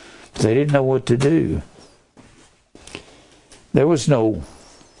 They didn't know what to do. There was no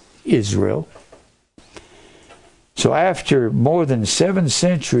Israel. So after more than 7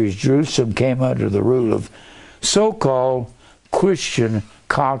 centuries, Jerusalem came under the rule of so-called Christian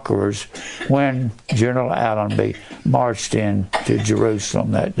conquerors when General Allenby marched into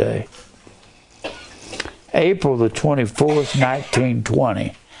Jerusalem that day. April the 24th,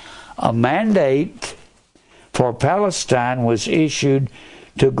 1920, a mandate for Palestine was issued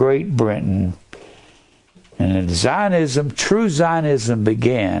to Great Britain. And Zionism, true Zionism,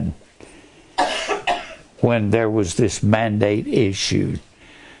 began when there was this mandate issued.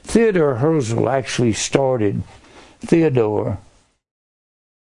 Theodore Herzl actually started, Theodore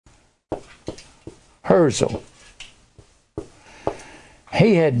Herzl.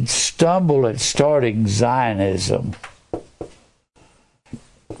 He had stumbled at starting Zionism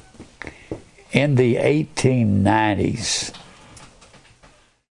in the 1890s.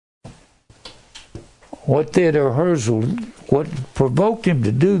 What Theodore Herzl, what provoked him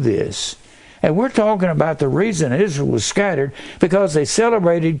to do this, and we're talking about the reason Israel was scattered, because they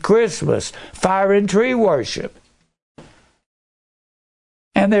celebrated Christmas, fire and tree worship.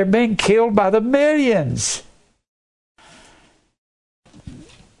 And they're being killed by the millions.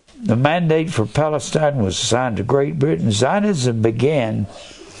 The mandate for Palestine was assigned to Great Britain. Zionism began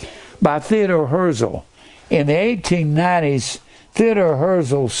by Theodore Herzl. In the 1890s, Theodore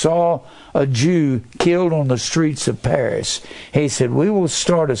Herzl saw a Jew killed on the streets of Paris. He said, we will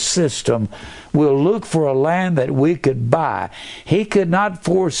start a system. We'll look for a land that we could buy. He could not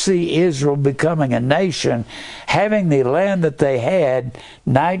foresee Israel becoming a nation, having the land that they had,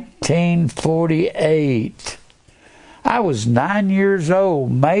 1948. I was 9 years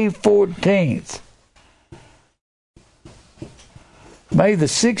old, May 14th. May May the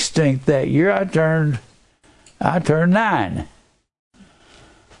 16th that year, I turned 9.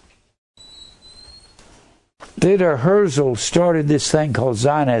 Theodor Herzl started this thing called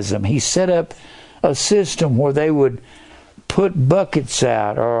Zionism. He set up a system where they would put buckets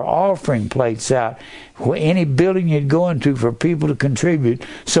out or offering plates out any building you'd go into for people to contribute.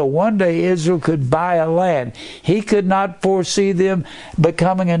 So one day Israel could buy a land. He could not foresee them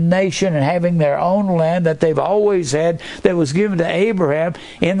becoming a nation and having their own land that they've always had, that was given to Abraham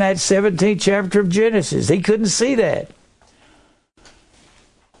in that 17th chapter of Genesis. He couldn't see that.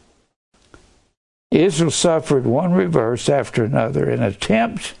 Israel suffered one reverse after another in an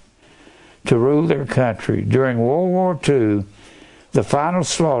attempt to rule their country. During World War II, the final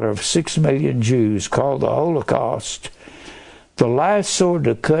slaughter of 6 million Jews, called the Holocaust, the last sword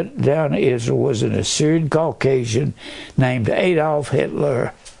to cut down Israel was an Assyrian Caucasian named Adolf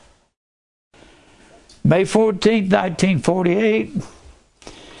Hitler. May 14, 1948,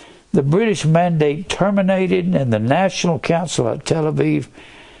 the British mandate terminated and the National Council at Tel Aviv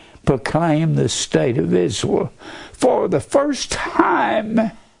proclaimed the State of Israel for the first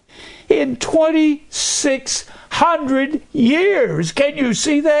time in 2,600 years. Can you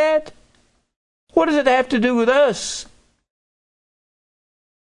see that? What does it have to do with us?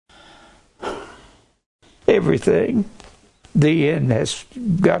 Everything. The end has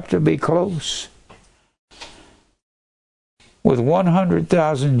got to be close. With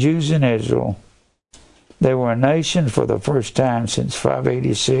 100,000 Jews in Israel, they were a nation for the first time since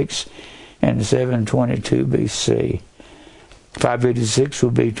 586 and 722 BC. 586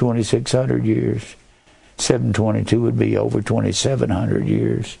 would be 2,600 years. 722 would be over 2,700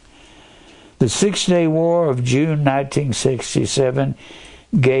 years. The Six-Day War of June 1967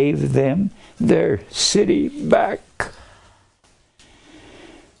 gave them their city back.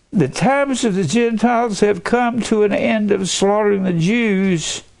 The times of the Gentiles have come to an end of slaughtering the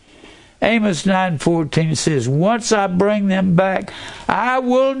Jews. Amos 9:14 says, once I bring them back, I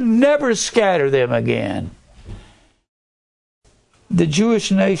will never scatter them again. The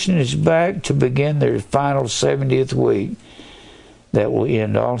Jewish nation is back to begin their final 70th week that will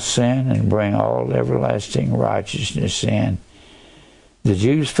end all sin and bring all everlasting righteousness in. The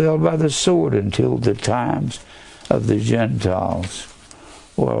Jews fell by the sword until the times of the Gentiles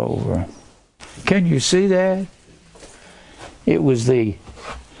were over. Can you see that? It was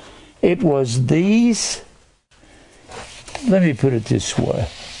these, let me put it this way.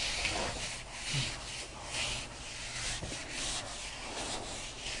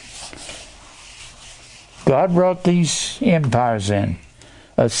 God brought these empires in.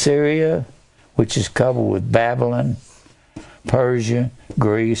 Assyria, which is coupled with Babylon, Persia,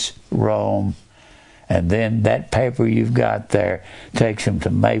 Greece, Rome. And then that paper you've got there takes them to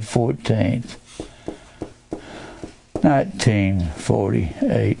May 14th,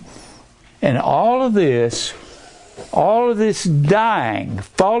 1948. And all of this dying,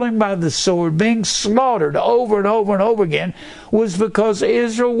 falling by the sword, being slaughtered over and over and over again, was because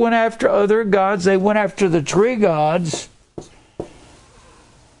Israel went after other gods. They went after the tree gods,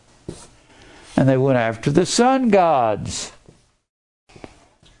 and they went after the sun gods.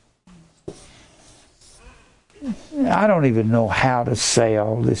 I don't even know how to say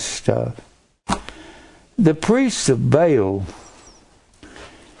all this stuff. The priests of Baal,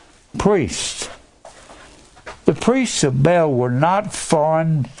 the priests of Baal were not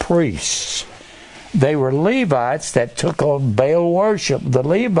foreign priests. They were Levites that took on Baal worship. The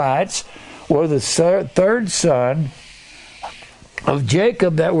Levites were the third son of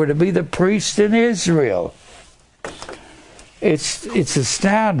Jacob that were to be the priests in Israel. It's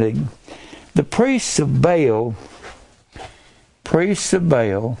astounding. The priests of Baal,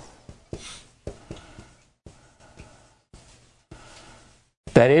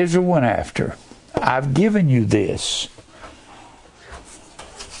 that Israel went after. I've given you this.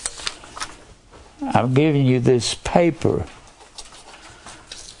 I'm giving you this paper.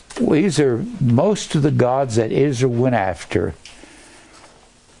 These are most of the gods that Israel went after.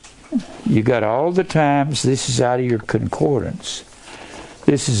 You got all the times. This is out of your concordance.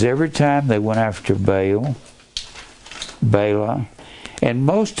 This is every time they went after Baal, Bala. And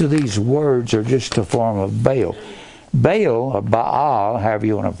most of these words are just a form of Baal. Baal, or Baal, however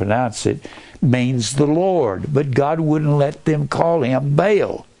you want to pronounce it, means the Lord. But God wouldn't let them call him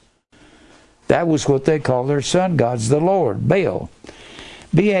Baal. That was what they called their sun gods, the Lord, Baal.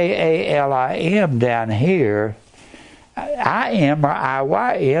 B-A-A-L-I-M down here, I-M or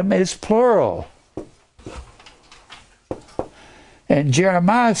I-Y-M is plural. And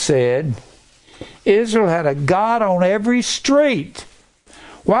Jeremiah said, Israel had a God on every street.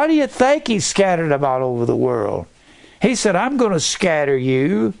 Why do you think he scattered them all over the world? He said, I'm going to scatter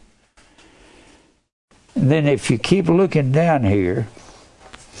you. And then if you keep looking down here,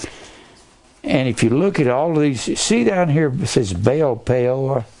 and if you look at all of these, see down here it says Baal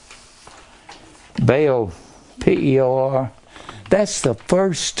Peor, Baal P-E-O-R. That's the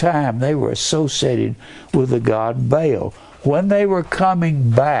first time they were associated with the god Baal. When they were coming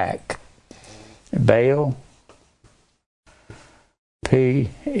back, Baal,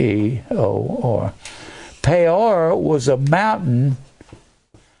 P-E-O-R. Peor was a mountain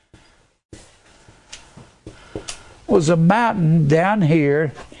down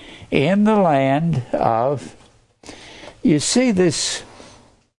here in the land of, you see this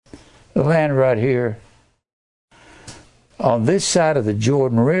land right here on this side of the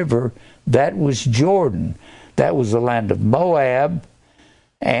Jordan River, that was Jordan. That was the land of Moab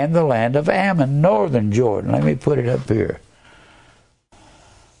and the land of Ammon, northern Jordan. Let me put it up here.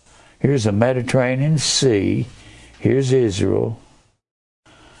 Here's the Mediterranean Sea. Here's Israel.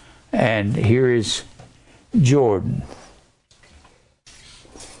 And here is Jordan.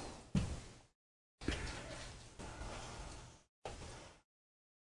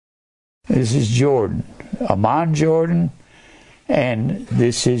 This is Jordan. Amman, Jordan. And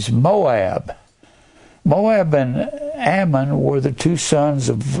this is Moab. Moab and Ammon were the two sons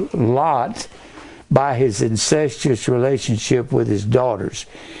of Lot by his incestuous relationship with his daughters.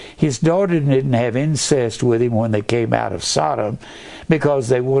 His daughter didn't have incest with him when they came out of Sodom because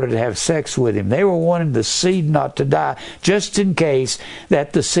they wanted to have sex with him. They were wanting the seed not to die, just in case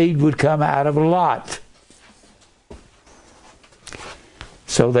that the seed would come out of Lot.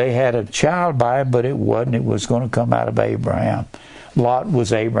 So they had a child by him, but it wasn't. It was going to come out of Abraham. Lot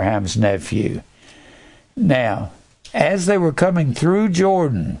was Abraham's nephew. Now, as they were coming through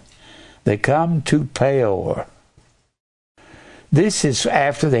Jordan, they come to Peor. This is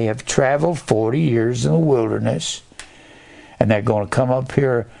after they have traveled 40 years in the wilderness, and they're going to come up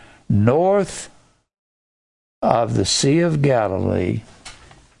here north of the Sea of Galilee.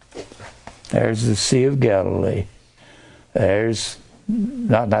 There's the Sea of Galilee. That's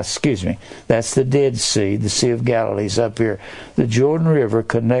the Dead Sea. The Sea of Galilee is up here. The Jordan River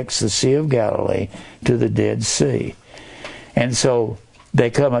connects the Sea of Galilee to the Dead Sea. And so they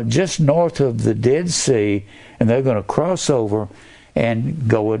come up just north of the Dead Sea, and they're going to cross over and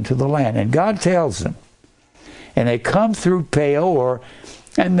go into the land. And God tells them. And they come through Peor,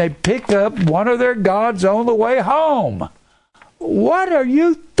 and they pick up one of their gods on the way home. What are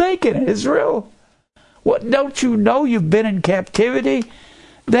you thinking, Israel? What, don't you know you've been in captivity?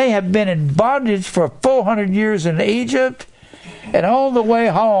 They have been in bondage for 400 years in Egypt, and on the way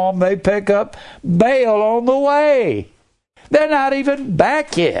home they pick up Baal on the way. They're not even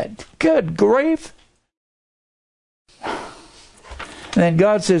back yet. Good grief. And then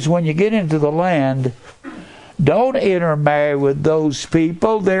God says, when you get into the land, don't intermarry with those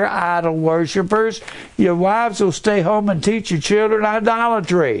people. They're idol worshipers. Your wives will stay home and teach your children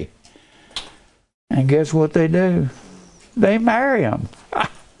idolatry. And guess what they do? They marry them.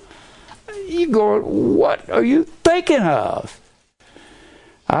 You go, what are you thinking of?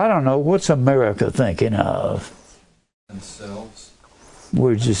 I don't know. What's America thinking of? Themselves.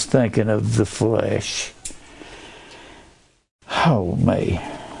 We're just thinking of the flesh. Oh, me.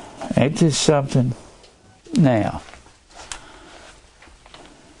 Ain't this something? Now,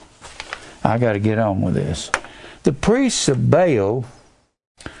 I got to get on with this. The priests of Baal,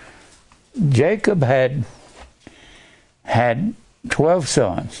 Jacob had 12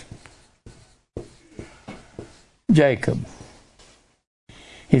 sons. Jacob.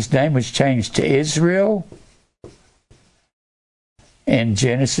 His name was changed to Israel in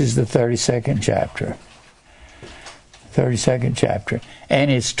Genesis, the 32nd chapter. 32nd chapter.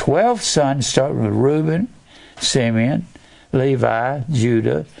 And his 12 sons, starting with Reuben, Simeon, Levi,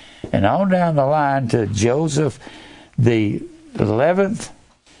 Judah, and on down the line to Joseph, the 11th,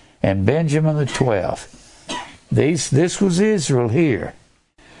 and Benjamin, the 12th. This was Israel here.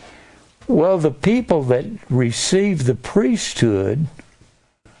 Well, the people that received the priesthood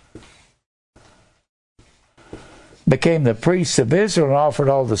became the priests of Israel and offered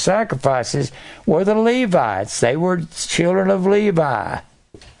all the sacrifices were the Levites. They were children of Levi.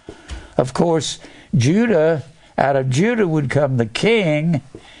 Of course, Judah, out of Judah would come the king.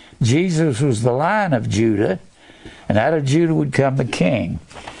 Jesus was the Lion of Judah, and out of Judah would come the king.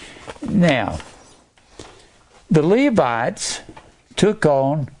 Now, the Levites took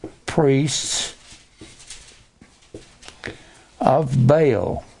on priests of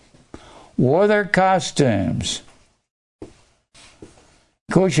Baal, wore their costumes.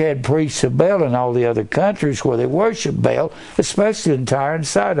 Of course, you had priests of Baal in all the other countries where they worship Baal, especially in Tyre and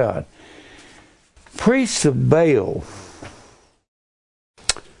Sidon. priests of Baal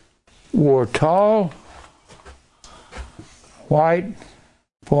wore tall, white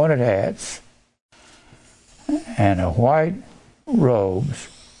pointed hats and a white robes,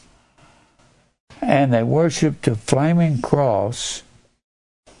 and they worshipped a flaming cross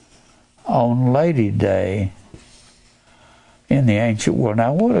on Lady Day in the ancient world.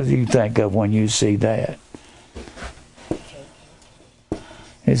 Now, what do you think of when you see that?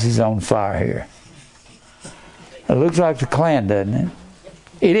 This is on fire here. It looks like the Klan, doesn't it?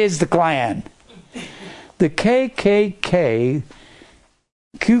 It is the Klan. The KKK,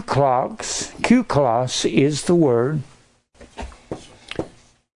 Ku Klux is the word.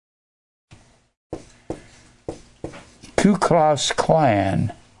 Ku Klux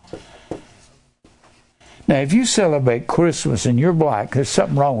Klan. Now, if you celebrate Christmas and you're black, there's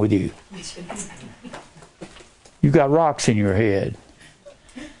something wrong with you. You got rocks in your head.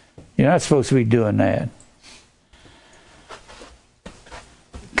 You're not supposed to be doing that.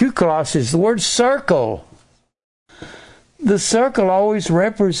 Ku Klux is the word circle. The circle always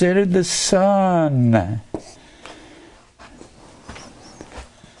represented the sun.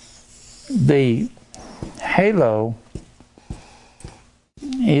 The halo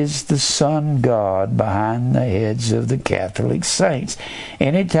is the sun god behind the heads of the Catholic saints.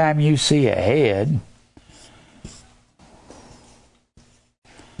 Anytime you see a head,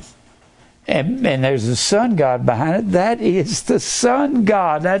 and there's a sun god behind it, that is the sun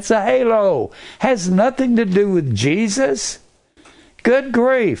god. That's a halo. Has nothing to do with Jesus. Good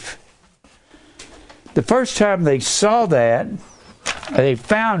grief. The first time they saw that, they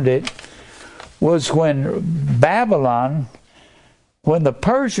found it, was when Babylon, when the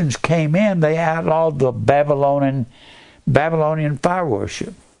Persians came in, they outlawed the Babylonian fire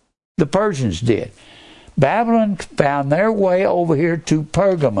worship. The Persians did. Babylon found their way over here to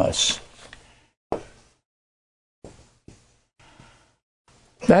Pergamos.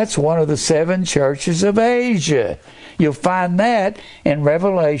 That's one of the 7 churches of Asia. You'll find that in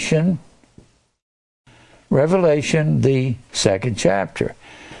Revelation, the 2nd chapter.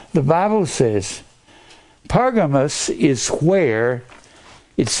 The Bible says Pergamos is where,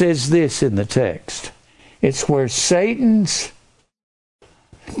 it says this in the text, it's where Satan's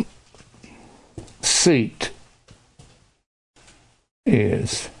seat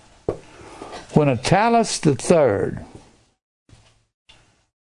is. When Attalus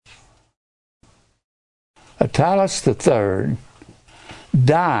III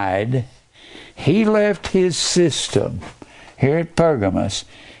died, he left his system here at Pergamos.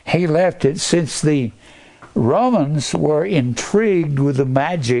 He left it since the Romans were intrigued with the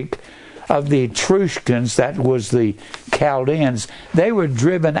magic of the Etruscans, that was the Chaldeans. They were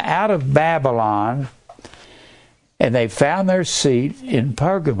driven out of Babylon, and they found their seat in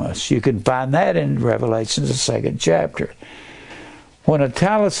Pergamos. You can find that in Revelation, the 2nd chapter. When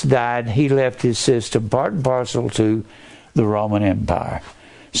Attalus died, he left his system part and parcel to the Roman Empire.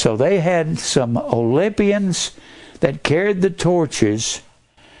 So they had some Olympians that carried the torches,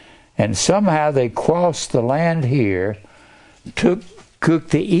 and somehow they crossed the land here,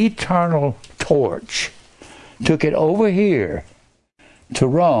 cooked the eternal torch, took it over here to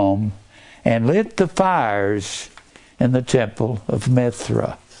Rome, and lit the fires in the temple of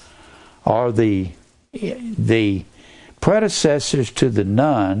Mithra, or the predecessors to the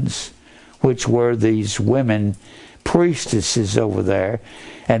nuns, which were these women priestesses over there,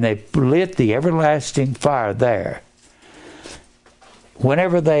 and they lit the everlasting fire there.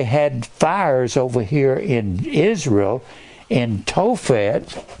 Whenever they had fires over here in Israel, in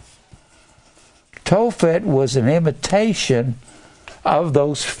Tophet was an imitation of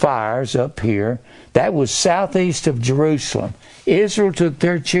those fires up here. That was southeast of Jerusalem. Israel took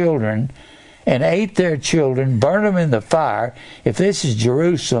their children and ate their children, burned them in the fire. If this is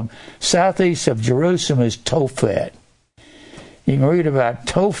Jerusalem, southeast of Jerusalem is Tophet. You can read about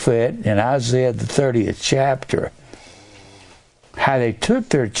Tophet in Isaiah the 30th chapter, how they took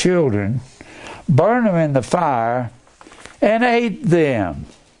their children, burned them in the fire, and ate them.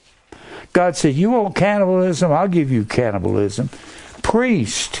 God said, you want cannibalism? I'll give you cannibalism.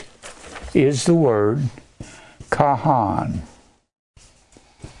 Priest is the word kahan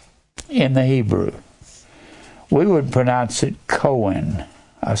in the Hebrew. We would pronounce it Cohen.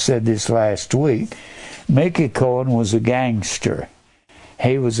 I said this last week. Mickey Cohen was a gangster.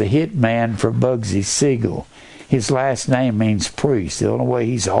 He was a hit man for Bugsy Siegel. His last name means priest. The only way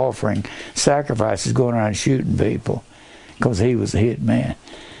he's offering sacrifice is going around shooting people, because he was a hit man.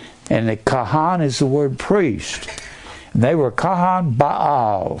 And the Kahan is the word priest. And they were Kahan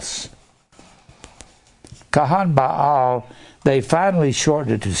Baals. Kahan Baal, they finally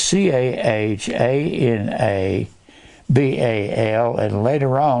shortened it to Cananabal, and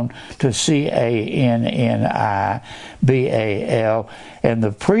later on to Cannibal. And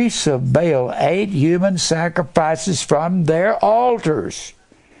the priests of Baal ate human sacrifices from their altars.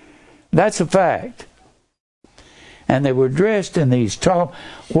 That's a fact. And they were dressed in these tall...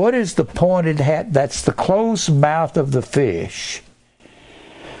 What is the pointed hat? That's the closed mouth of the fish.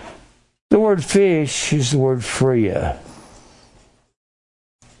 The word fish is the word Freya.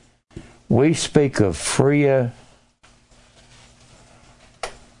 We speak of Freya,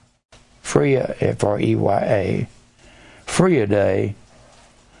 Freya, Freya Day,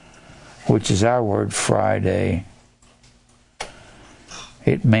 which is our word Friday.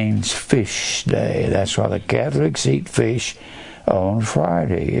 It means fish day. That's why the Catholics eat fish on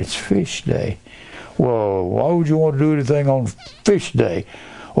Friday. It's fish day. Well, why would you want to do anything on fish day?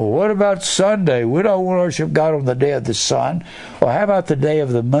 Well, what about Sunday? We don't worship God on the day of the sun. Well, how about the day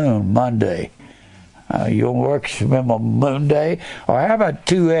of the moon, Monday? You don't worship Him on Moon Day? Or how about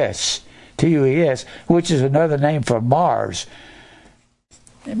TUES, which is another name for Mars?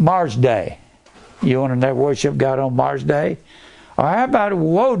 Mars Day. You want to worship God on Mars Day? Or how about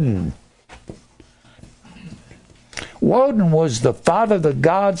Woden? Woden was the father of the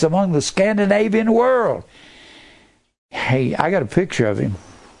gods among the Scandinavian world. Hey, I got a picture of him.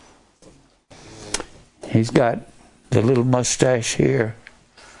 He's got the little mustache here,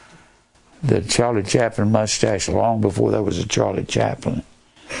 the Charlie Chaplin mustache, long before there was a Charlie Chaplin.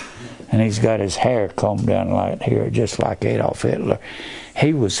 And he's got his hair combed down like here, just like Adolf Hitler.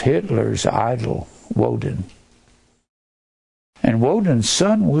 He was Hitler's idol, Woden. And Woden's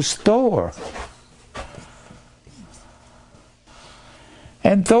son was Thor.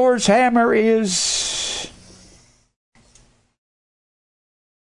 And Thor's hammer is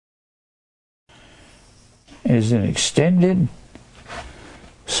an extended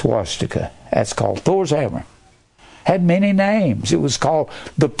swastika. That's called Thor's hammer. Had many names. It was called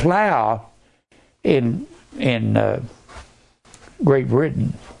the plow in Great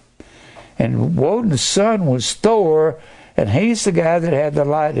Britain. And Woden's son was Thor, and he's the guy that had the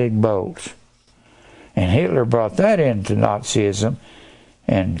lightning bolts. And Hitler brought that into Nazism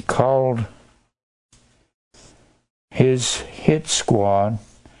and called his hit squad,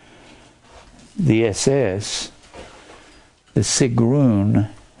 the SS, the Sigrun.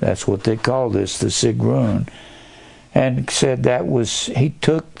 That's what they called this, the Sigrun. And said that was, he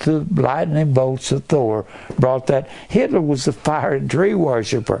took the lightning bolts of Thor, brought that. Hitler was the fire and tree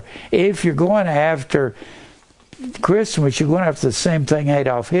worshiper. If you're going after Christmas, you're going after the same thing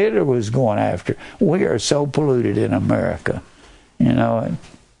Adolf Hitler was going after. We are so polluted in America. You know,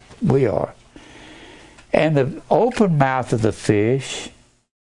 we are. And the open mouth of the fish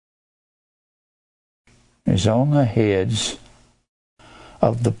is on the heads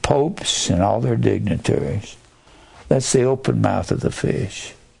of the popes and all their dignitaries. That's the open mouth of the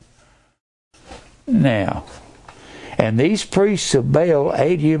fish. Now, and these priests of Baal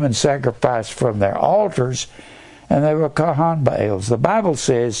ate human sacrifice from their altars, and they were Kahan Baals. The Bible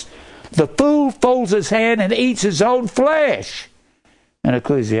says, the fool folds his hand and eats his own flesh. In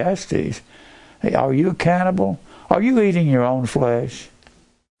Ecclesiastes, hey, are you a cannibal? Are you eating your own flesh?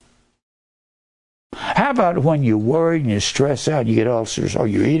 How about when you worry and you stress out and you get ulcers? Are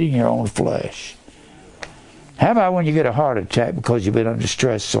you eating your own flesh? How about when you get a heart attack because you've been under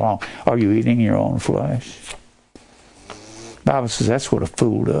stress so long? Are you eating your own flesh? The Bible says that's what a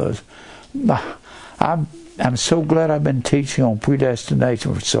fool does. I'm so glad I've been teaching on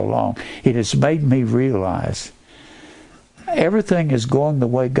predestination for so long. It has made me realize everything is going the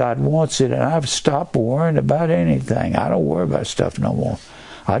way God wants it, and I've stopped worrying about anything. I don't worry about stuff no more.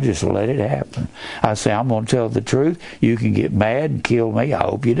 I just let it happen. I say, I'm going to tell the truth. You can get mad and kill me. I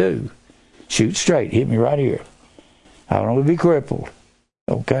hope you do. Shoot straight. Hit me right here. I don't want to be crippled.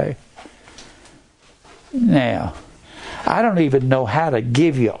 Okay? Now, I don't even know how to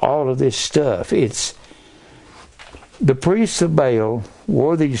give you all of this stuff. It's the priests of Baal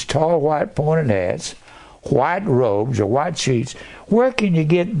wore these tall white pointed hats, white robes or white sheets. Where can you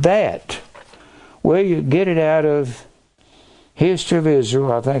get that? Well, you get it out of History of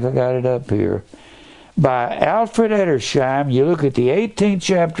Israel. I think I got it up here. By Alfred Edersheim. You look at the 18th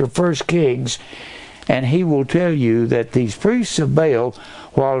chapter of 1 Kings, and he will tell you that these priests of Baal,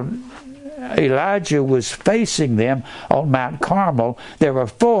 while Elijah was facing them on Mount Carmel, there were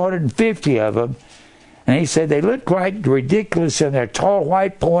 450 of them, and he said they looked quite ridiculous in their tall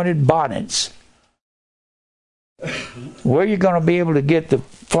white pointed bonnets. Where are you going to be able to get the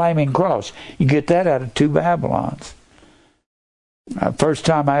flaming cross? You get that out of 2 Babylons. First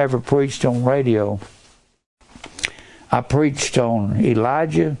time I ever preached on radio, I preached on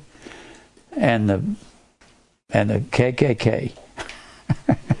Elijah and the KKK.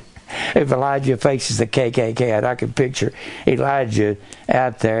 If Elijah faces the KKK, I can picture Elijah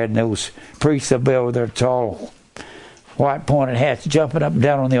out there and those priests of Baal with their tall white pointed hats jumping up and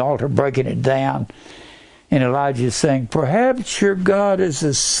down on the altar, breaking it down. And Elijah is saying, perhaps your God is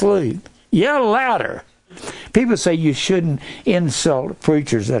asleep. Yell louder. People say you shouldn't insult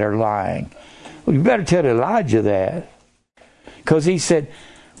preachers that are lying. Well, you better tell Elijah that. Because he said,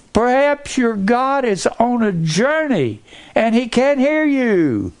 perhaps your God is on a journey and he can't hear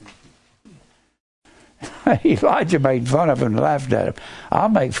you. Elijah made fun of him and laughed at him. I'll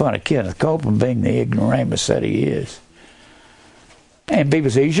make fun of Kenneth Copeland being the ignoramus that he is. And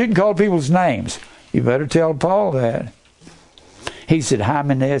people say, you shouldn't call people's names. You better tell Paul that. He said,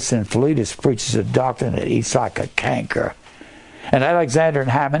 Hymenaeus and Philetus preaches a doctrine that eats like a canker. And Alexander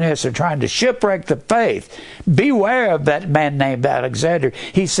and Hymenaeus are trying to shipwreck the faith. Beware of that man named Alexander.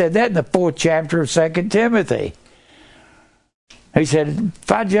 He said that in the 4th chapter of 2 Timothy. He said,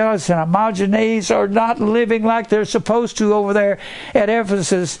 Phygellus and Hermogenes are not living like they're supposed to over there at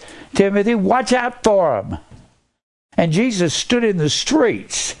Ephesus, Timothy. Watch out for them. And Jesus stood in the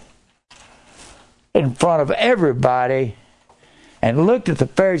streets in front of everybody and looked at the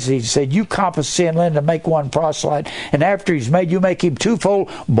Pharisees and said, you compass sin, lend to make one proselyte, and after he's made you, make him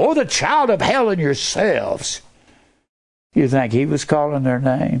twofold, more the child of hell in yourselves. You think he was calling their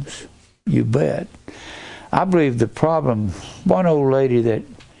names? You bet. I believe the problem, one old lady that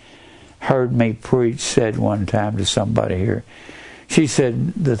heard me preach said one time to somebody here, she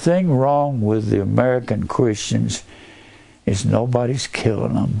said, the thing wrong with the American Christians is nobody's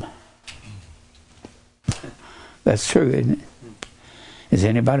killing them. That's true, isn't it? Has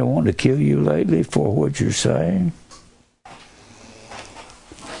anybody wanted to kill you lately for what you're saying?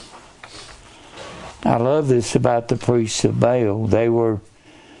 I love this about the priests of Baal. They were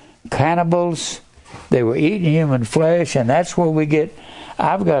cannibals. They were eating human flesh, and that's where we get...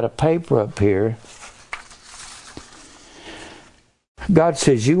 I've got a paper up here. God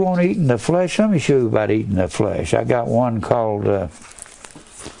says, you want eating the flesh? Let me show you about eating the flesh. I got one called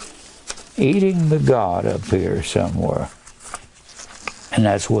Eating the God up here somewhere. And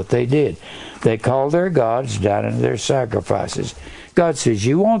that's what they did. They called their gods down into their sacrifices. God says,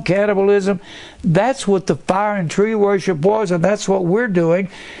 you want cannibalism? That's what the fire and tree worship was, and that's what we're doing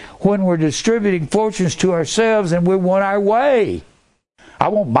when we're distributing fortunes to ourselves and we want our way. I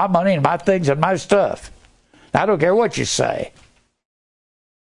want my money and my things and my stuff. I don't care what you say.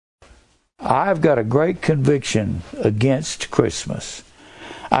 I've got a great conviction against Christmas.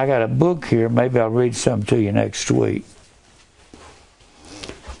 I got a book here. Maybe I'll read some to you next week.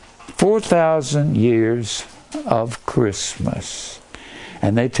 4,000 Years of Christmas.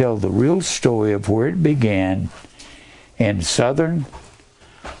 And they tell the real story of where it began in southern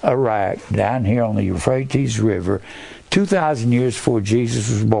Iraq, down here on the Euphrates River, 2,000 years before Jesus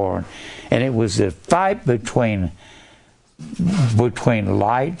was born. And it was a fight between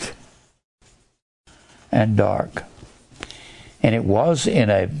light and dark. And it was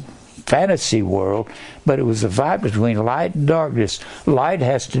in a fantasy world, but it was a fight between light and darkness. Light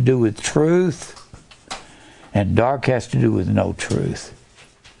has to do with truth, and dark has to do with no truth.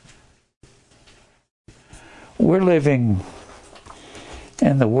 We're living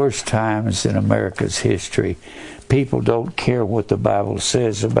in the worst times in America's history. People don't care what the Bible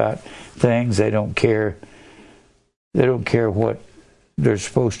says about things. They don't care what they're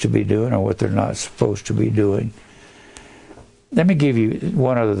supposed to be doing or what they're not supposed to be doing. Let me give you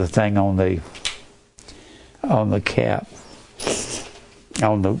one other thing on the cap,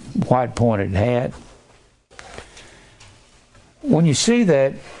 on the white pointed hat. When you see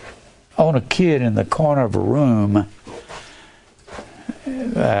that on a kid in the corner of a room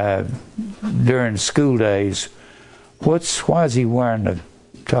during school days, why is he wearing a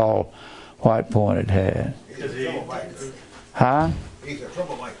tall white pointed hat? He's a troublemaker. Huh? He's a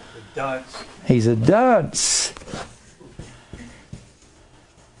troublemaker. A dunce. He's a dunce.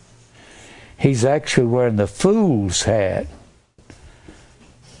 He's actually wearing the fool's hat.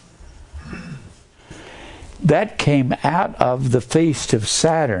 That came out of the Feast of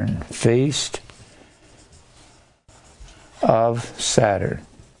Saturn. Feast of Saturn.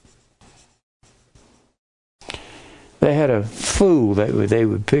 They had a fool that they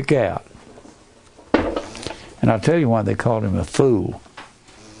would pick out. And I'll tell you why they called him a fool.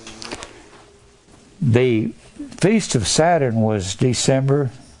 The Feast of Saturn was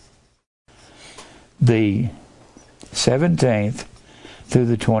December the 17th through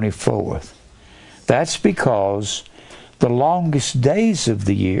the 24th. That's because the longest days of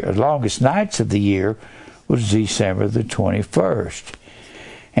the year, or longest nights of the year, was December the 21st.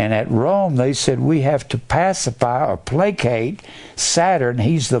 And at Rome, they said, we have to pacify or placate Saturn.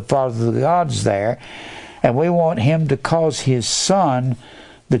 He's the father of the gods there. And we want him to cause his son,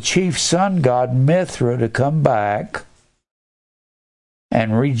 the chief sun god Mithra, to come back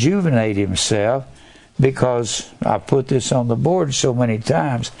and rejuvenate himself, because I put this on the board so many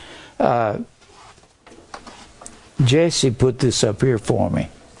times. Jesse put this up here for me.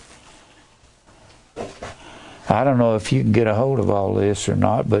 I don't know if you can get a hold of all this or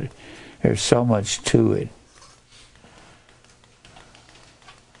not, but there's so much to it.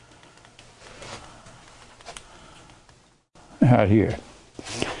 Right here.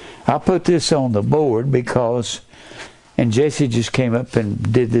 I put this on the board because, and Jesse just came up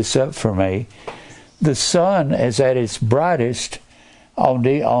and did this up for me, the sun is at its brightest on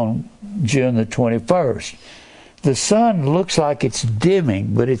June the 21st. The sun looks like it's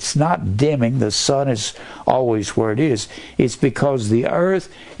dimming, but it's not dimming. The sun is always where it is. It's because the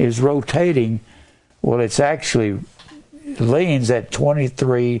earth is rotating. Well, it's actually leans at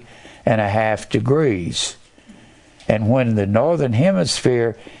 23.5 degrees. And when the northern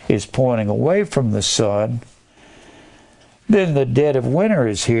hemisphere is pointing away from the sun, then the dead of winter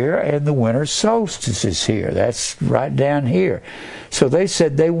is here and the winter solstice is here. That's right down here. So they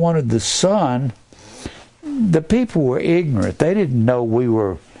said they wanted the sun. The people were ignorant. They didn't know we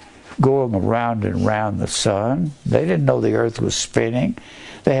were going around and around the sun. They didn't know the earth was spinning.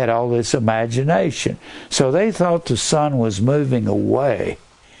 They had all this imagination. So they thought the sun was moving away.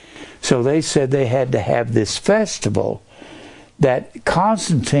 So they said they had to have this festival that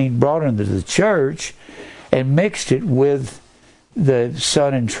Constantine brought into the church and mixed it with the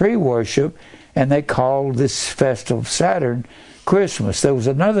sun and tree worship, and they called this festival of Saturn Christmas. There was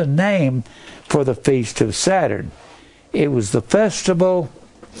another name for the feast of Saturn. It was the festival,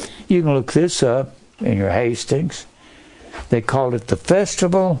 you can look this up in your Hastings, they called it the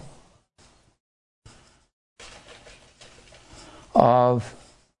festival of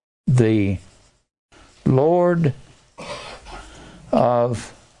the Lord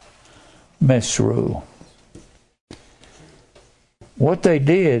of Mesru. What they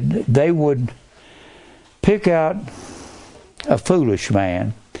did, they would pick out a foolish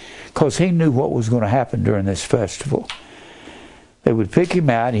man, because he knew what was going to happen during this festival. They would pick him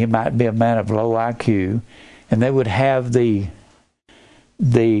out. He might be a man of low IQ, and they would have the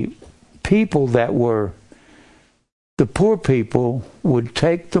people that were the poor people would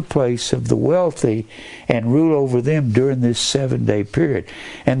take the place of the wealthy and rule over them during this 7-day period.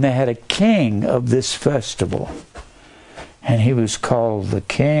 And they had a king of this festival, and he was called the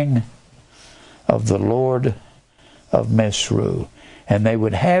King of the Lord of Mesru. And they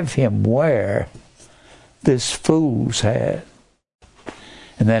would have him wear this fool's hat.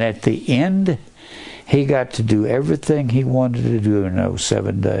 And then at the end, he got to do everything he wanted to do in those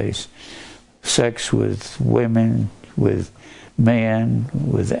 7 days. Sex with women, with men,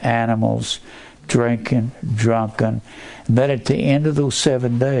 with animals, drinking, drunken. And then at the end of those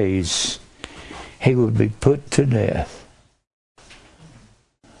 7 days, he would be put to death.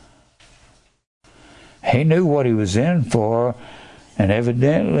 He knew what he was in for, and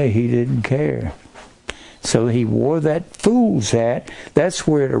evidently he didn't care. So he wore that fool's hat. That's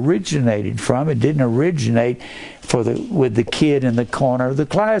where it originated from. It didn't originate with the kid in the corner of the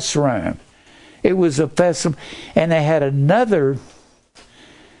classroom. It was a festival. And they had another,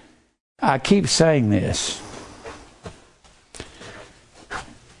 I keep saying this,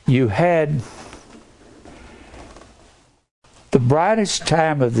 you had the brightest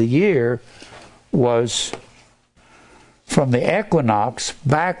time of the year was from the equinox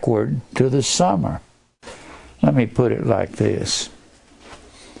backward to the summer. Let me put it like this.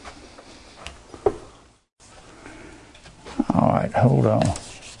 All right, hold on.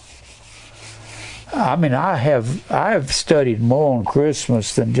 I mean, I have studied more on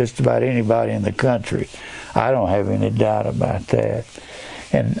Christmas than just about anybody in the country. I don't have any doubt about that.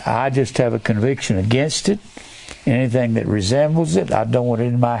 And I just have a conviction against it. Anything that resembles it, I don't want it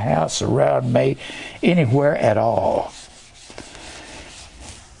in my house, around me, anywhere at all.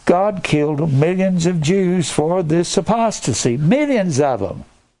 God killed millions of Jews for this apostasy. Millions of them.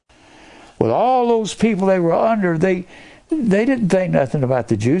 With all those people they were under, they didn't think nothing about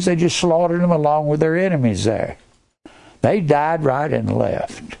the Jews. They just slaughtered them along with their enemies there. They died right and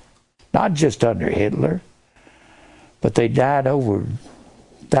left. Not just under Hitler, but they died over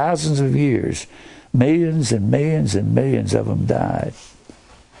thousands of years. Millions and millions and millions of them died.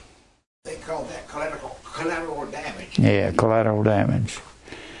 They call that collateral damage. Yeah, collateral damage.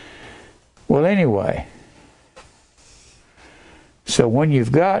 Well, anyway, so when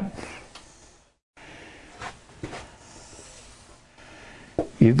you've got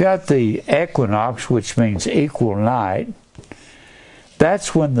you got the equinox, which means equal night.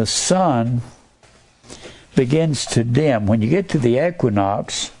 That's when the sun begins to dim. When you get to the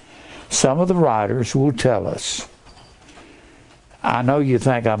equinox, some of the writers will tell us. I know you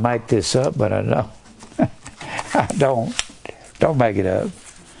think I make this up, but I don't. I don't. Don't make it up.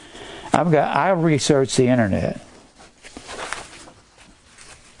 I researched the internet.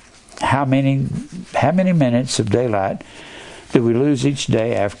 How many minutes of daylight do we lose each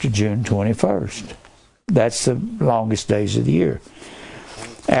day after June 21st? That's the longest days of the year.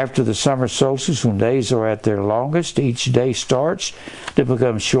 After the summer solstice, when days are at their longest, each day starts to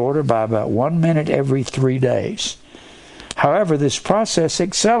become shorter by about 1 minute every 3 days. However, this process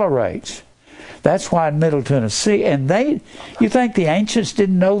accelerates. That's why in Middle Tennessee, and you think the ancients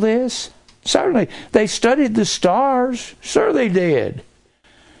didn't know this? Certainly. They studied the stars. Sure they did.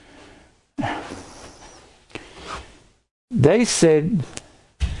 They said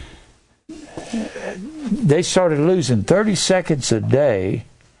they started losing 30 seconds a day,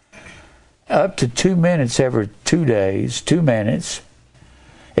 up to 2 minutes every 2 days, 2 minutes,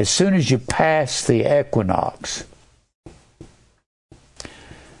 as soon as you pass the equinox.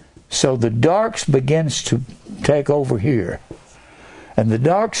 So the dark begins to take over here. And the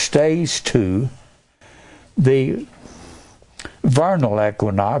dark stays to the vernal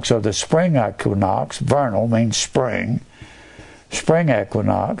equinox, or the spring equinox. Vernal means spring. Spring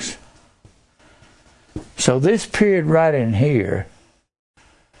equinox. So this period right in here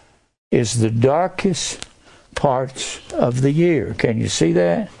is the darkest parts of the year. Can you see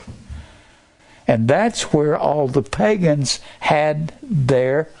that? And that's where all the pagans had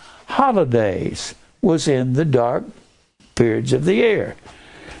their holidays, was in the dark periods of the year.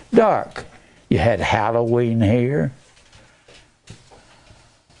 Dark. You had Halloween here.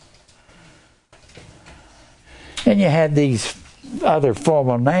 And you had these other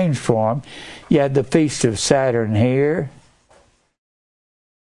formal names for them. You had the Feast of Saturn here.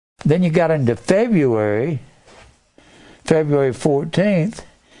 Then you got into February 14th.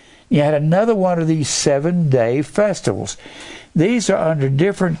 You had another one of these 7-day festivals. These are under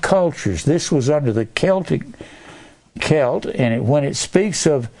different cultures. This was under the Celt, and when it speaks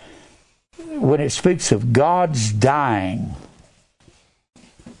of gods dying,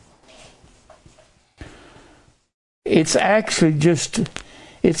 it's actually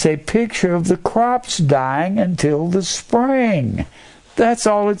it's a picture of the crops dying until the spring. That's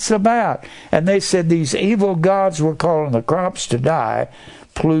all it's about. And they said these evil gods were calling the crops to die.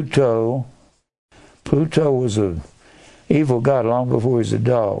 Pluto was an evil god long before he was a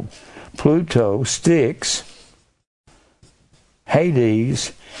dog. Pluto, Styx,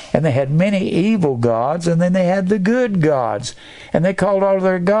 Hades, and they had many evil gods, and then they had the good gods. And they called all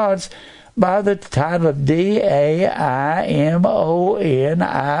their gods by the title of Daimonion.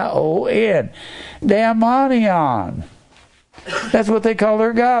 Daimonion. That's what they call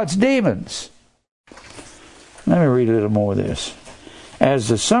their gods, demons. Let me read a little more of this. As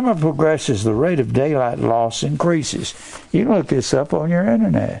the summer progresses, the rate of daylight loss increases. You can look this up on your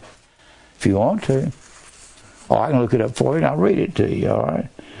internet if you want to. Or I can look it up for you and I'll read it to you, all right?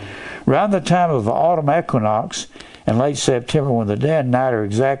 Around the time of the autumn equinox in late September, when the day and night are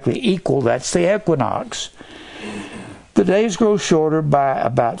exactly equal, that's the equinox, the days grow shorter by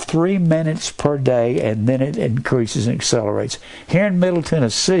about 3 minutes per day, and then it increases and accelerates. Here in Middle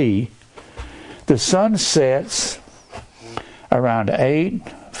Tennessee, the sun sets around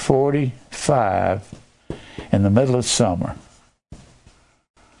 8:45 in the middle of summer.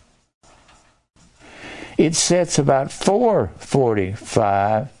 It sets about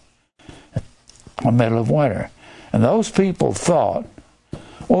 4:45 in the middle of winter. And those people thought,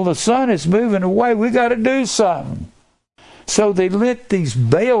 well, the sun is moving away, we got to do something. So they lit these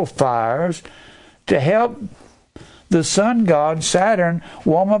Baal fires to help the sun god, Saturn,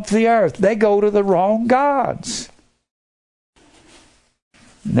 warm up the earth. They go to the wrong gods.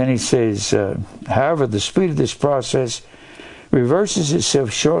 Then he says, however, the speed of this process reverses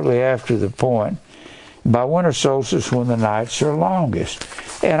itself shortly after the point by winter solstice, when the nights are longest.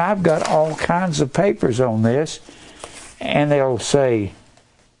 And I've got all kinds of papers on this, and they'll say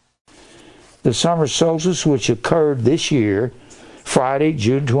the summer solstice, which occurred this year, Friday,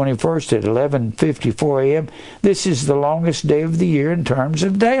 June 21st at 11:54 a.m., this is the longest day of the year in terms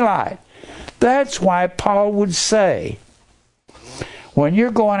of daylight. That's why Paul would say, when you're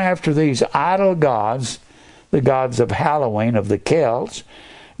going after these idol gods, the gods of Halloween, of the Celts,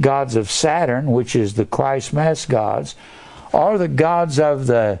 gods of Saturn, which is the ChristMass gods, or the gods of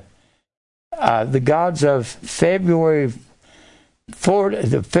the February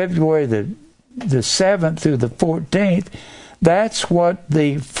 7th through the 14th, That's what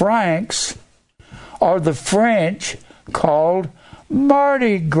the Franks or the French called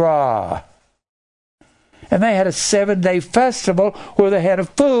Mardi Gras. And they had a 7-day festival where they had a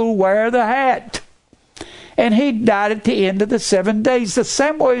fool wear the hat. And he died at the end of the 7 days, the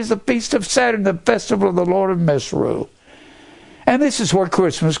same way as the Feast of Saturn, the festival of the Lord of Misrule. And this is where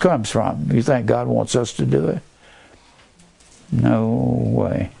Christmas comes from. You think God wants us to do it? No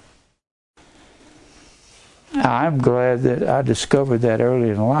way. I'm glad that I discovered that early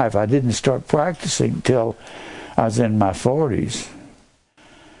in life. I didn't start practicing until I was in my 40s.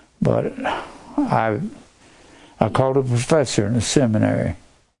 But I called a professor in a seminary.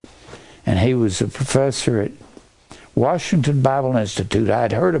 And he was a professor at Washington Bible Institute. I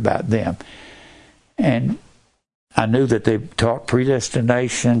had heard about them. And I knew that they taught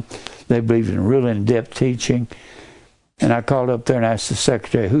predestination. They believed in real in-depth teaching. And I called up there and asked the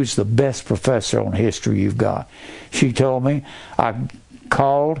secretary, who's the best professor on history you've got? She told me. I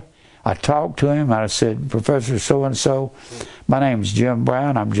called. I talked to him. I said, Professor so-and-so, my name's Jim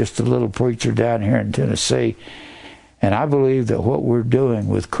Brown. I'm just a little preacher down here in Tennessee. And I believe that what we're doing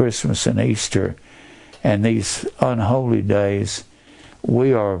with Christmas and Easter and these unholy days,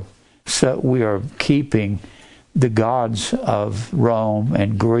 we are keeping the gods of Rome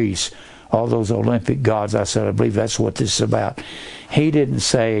and Greece, all those Olympic gods. I said, I believe that's what this is about. He didn't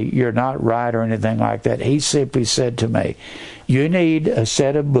say, you're not right or anything like that. He simply said to me, you need a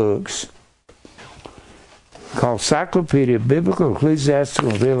set of books called Encyclopedia of Biblical,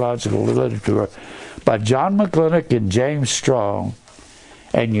 Ecclesiastical, and Theological Literature by John McClintock and James Strong.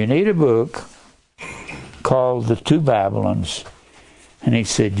 And you need a book called The Two Babylons. And he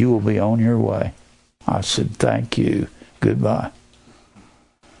said, you will be on your way. I said, thank you. Goodbye.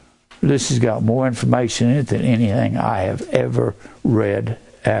 This has got more information in it than anything I have ever read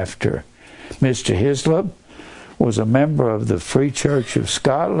after. Mr. Hislop was a member of the Free Church of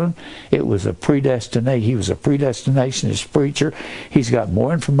Scotland. It was a predestination. He was a predestinationist preacher. He's got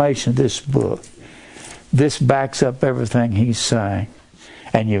more information in this book. This backs up everything he's saying.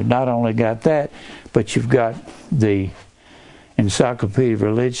 And you've not only got that, but you've got the Encyclopedia of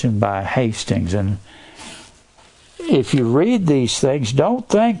Religion by Hastings. And if you read these things, don't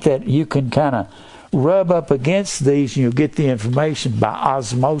think that you can kind of rub up against these and you'll get the information by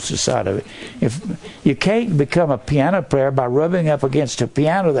osmosis out of it. If you can't become a piano player by rubbing up against a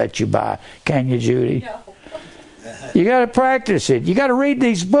piano that you buy, can you, Judy? No. You got to practice it. You got to read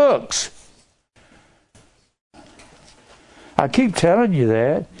these books. I keep telling you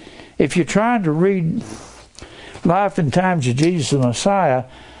that. If you're trying to read Life and Times of Jesus the Messiah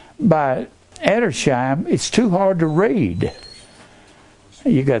by Edersheim, it's too hard to read.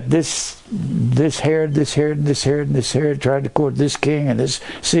 You got this Herod, this Herod, and this Herod, and this Herod trying to court this king and this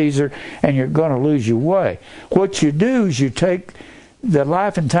Caesar, and you're going to lose your way. What you do is you take the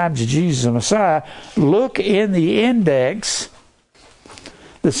Life and Times of Jesus the Messiah, look in the index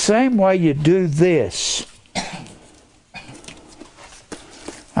the same way you do this.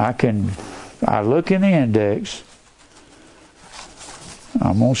 I look in the index.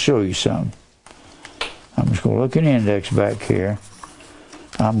 I'm going to show you something. I'm just going to look in the index back here.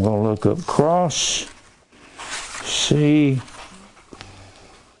 I'm going to look up cross,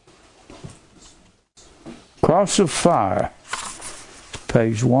 Cross of Fire,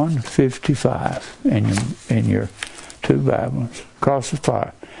 page 155 in your two Bibles. Cross of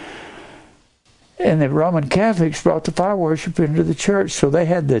Fire. And the Roman Catholics brought the fire worship into the church, so they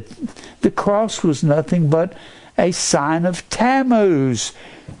had the cross was nothing but a sign of Tammuz,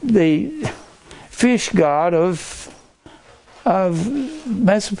 the fish god of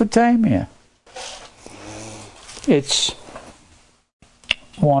Mesopotamia. It's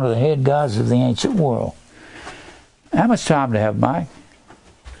one of the head gods of the ancient world. How much time do I have, Mike?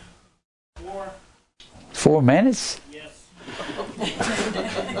 4 minutes? Yes.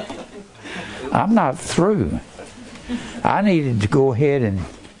 I'm not through. I needed to go ahead and...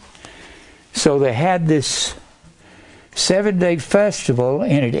 So they had this 7-day festival,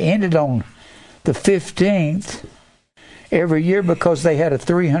 and it ended on the 15th every year because they had a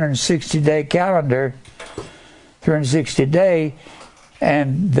 360-day calendar, 360 day,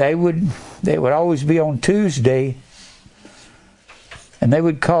 and they would always be on Tuesday, and they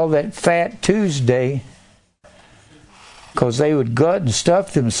would call that Fat Tuesday because they would gut and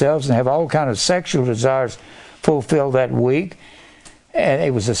stuff themselves and have all kind of sexual desires fulfilled that week. And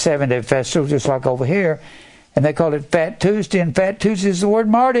it was a 7-day festival just like over here, and they called it Fat Tuesday, and Fat Tuesday is the word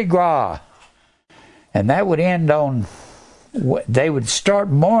Mardi Gras. And that would end on, they would start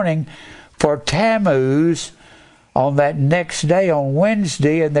mourning for Tammuz on that next day, on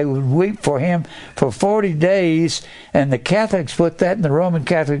Wednesday, and they would weep for him for 40 days. And the Catholics put that in the Roman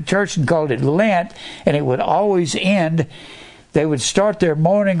Catholic Church and called it Lent, and it would always end. They would start their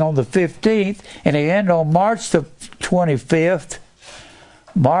mourning on the 15th, and it end on March the 25th.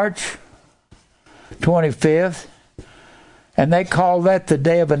 March 25th. And they call that the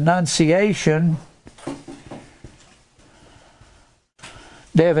Day of Annunciation.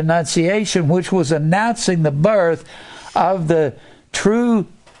 Day of Annunciation, which was announcing the birth of the true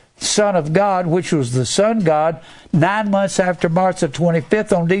Son of God, which was the Sun God, 9 months after March the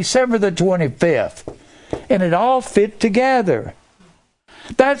 25th, on December the 25th. And it all fit together.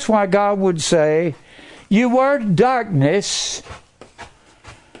 That's why God would say, you were darkness,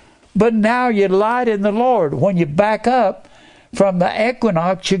 but now you're light in the Lord. When you back up from the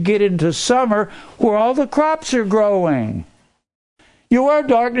equinox, you get into summer where all the crops are growing. You were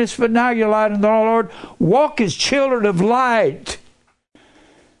darkness, but now you're light in the Lord. Walk as children of light.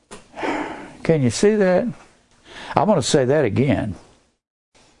 Can you see that? I'm going to say that again.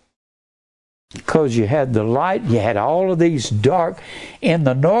 Because you had the light, you had all of these dark in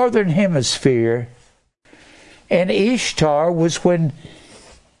the northern hemisphere. And Ishtar was when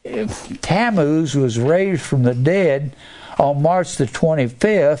Tammuz was raised from the dead on March the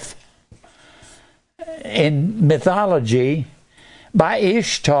 25th in mythology by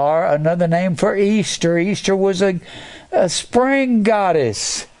Ishtar, another name for Easter. Easter was a spring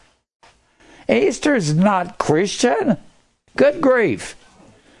goddess. Easter is not Christian. Good grief.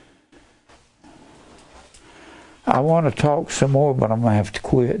 I want to talk some more, but I'm going to have to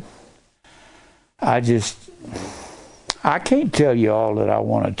quit. I can't tell you all that I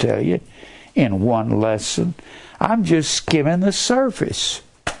want to tell you in one lesson. I'm just skimming the surface.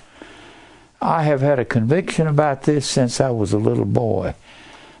 I have had a conviction about this since I was a little boy,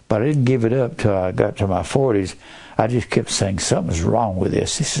 but I didn't give it up till I got to my 40s. I just kept saying, something's wrong with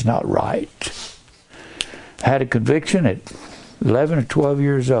this. This is not right. I had a conviction at 11 or 12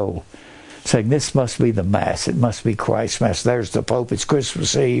 years old, saying this must be the Mass. It must be ChristMass. There's the Pope. It's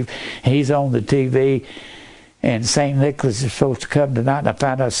Christmas Eve. He's on the TV. And St. Nicholas is supposed to come tonight. And I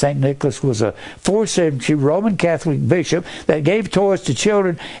found out St. Nicholas was a 4th century Roman Catholic bishop that gave toys to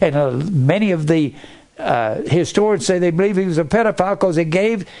children. And many of the historians say they believe he was a pedophile because he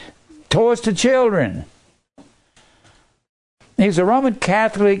gave toys to children. He was a Roman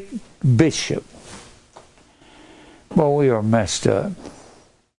Catholic bishop. Well, we are messed up.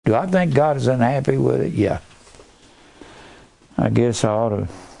 Do I think God is unhappy with it? Yeah. I guess I ought to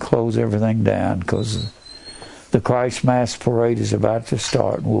close everything down because the ChristMass parade is about to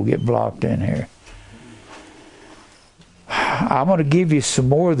start and we'll get blocked in here. I'm going to give you some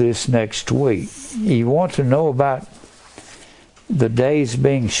more of this next week. You want to know about the days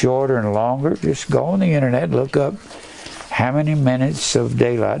being shorter and longer? Just go on the internet, look up how many minutes of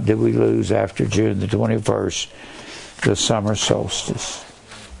daylight did we lose after June the 21st, the summer solstice.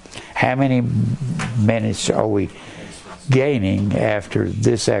 How many minutes are we gaining after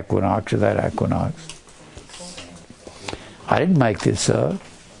this equinox or that equinox? I didn't make this up.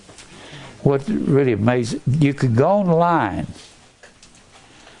 What really amazing, you could go online.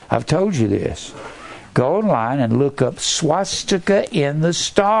 I've told you this. Go online and look up swastika in the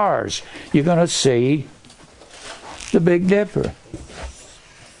stars. You're going to see the Big Dipper.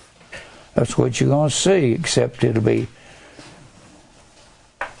 That's what you're going to see, except it'll be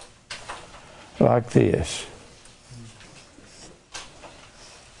like this.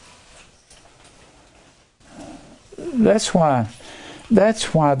 That's why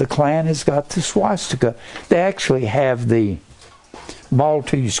the Klan has got the swastika. They actually have the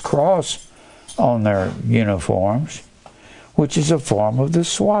Maltese cross on their uniforms, which is a form of the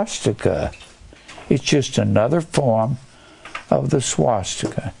swastika. It's just another form of the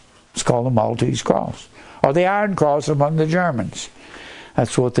swastika. It's called the Maltese cross, or the Iron Cross among the Germans.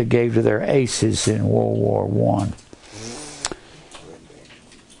 That's what they gave to their aces in World War I.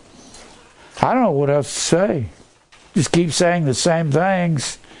 I don't know what else to say. Just keep saying the same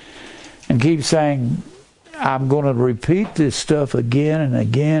things and keep saying, I'm going to repeat this stuff again and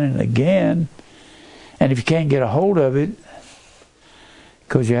again and again. And if you can't get a hold of it,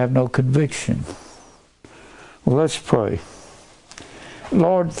 because you have no conviction. Well, let's pray.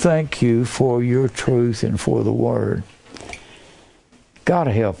 Lord, thank you for your truth and for the Word. God,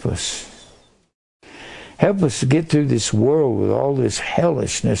 help us. Help us to get through this world with all this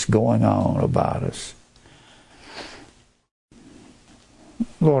hellishness going on about us.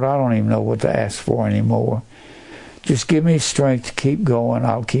 Lord, I don't even know what to ask for anymore. Just give me strength to keep going.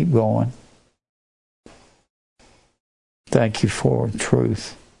 I'll keep going. Thank you for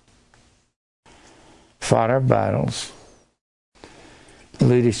truth. fight our battles.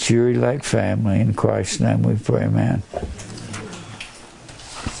 Lead us to your elect family. In Christ's name we pray, amen.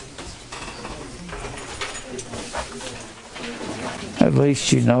 At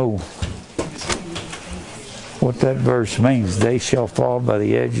least you know what that verse means. They shall fall by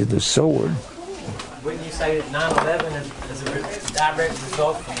the edge of the sword. Wouldn't you say that 9/11 is a direct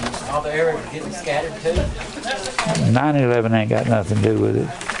result from all the areas getting scattered too? 9/11 ain't got nothing to do with it.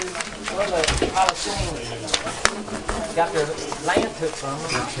 Well, the Palestinians got their land took from them.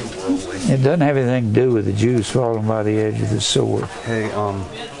 It doesn't have anything to do with the Jews falling by the edge of the sword. Hey,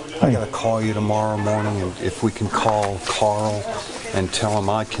 I gotta call you tomorrow morning, and if we can call Carl and tell him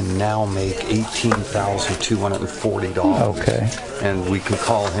I can now make $18,240. Okay. And we can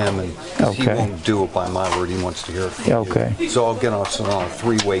call him, and he won't do it by my word. He wants to hear it from you. Okay. So I'll get us on a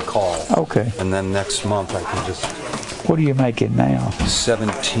three-way call. Okay. And then next month I can just... What are you making now?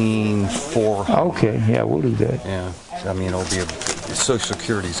 17,400. Okay, yeah, we'll do that. Yeah, I mean it'll be Social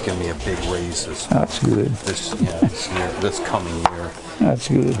Security's giving me a big raise That's good. This year, this coming year. That's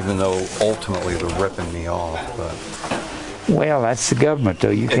good. Even though ultimately they're ripping me off, but. Well, that's the government,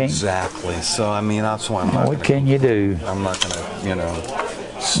 though. You can't. Exactly. So I mean that's why I'm not. What can you do? I'm not gonna,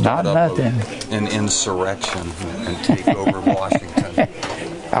 Not nothing. An insurrection and take over Washington.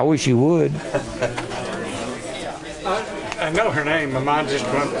 I wish you would. I know her name. My mind just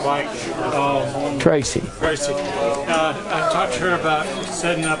went blank. Tracy. Tracy. I talked to her about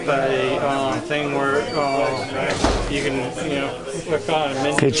setting up a thing where you can, click on and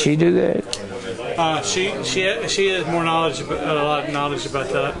menu. Could she do that? She has more knowledge, a lot of knowledge about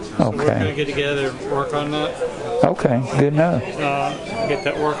that. So we're going to get together and work on that. Okay, good enough. Get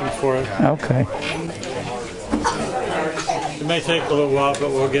that working for us. Okay. It may take a little while,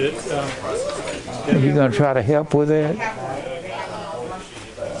 but we'll get it. Are you going to try to help with that?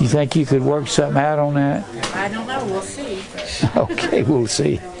 You think you could work something out on that? I don't know. We'll see. Okay, we'll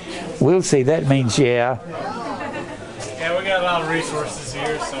see. We'll see. That means yeah. Yeah, we got a lot of resources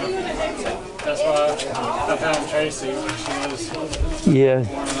here, so that's why I found Tracy. She knows. Yeah.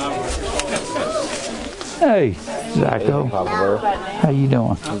 Hey, Zacko. How you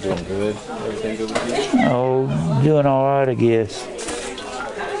doing? I'm doing good. Everything good with you? Oh, doing all right, I guess.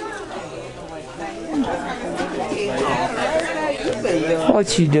 What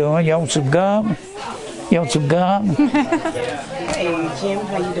you doing? You want some gum? You want some gum? Hey, Jim,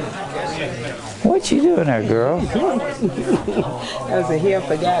 how you doing? What you doing there, girl? I was a here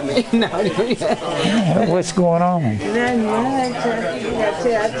forgot me. No, what's going on? Nothing much. I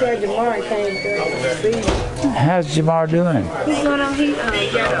tell Jamar I came to see you. How's Jamar doing? He's going on. He got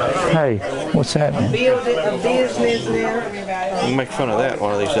Hey, what's happening? a business now. We'll make fun of that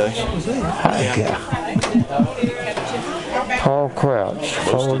one of these days. Paul Crouch,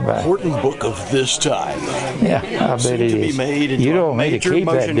 forward back. Important book of this time. Yeah, I bet it is. You don't need to keep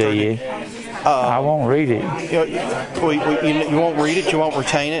that, do you? I won't read it. You won't read it. You won't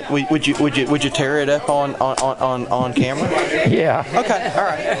retain it. Would you tear it up on camera? Yeah. Okay. All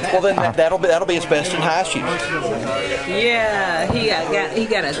right. Well then that'll be its best and highest use. Yeah, he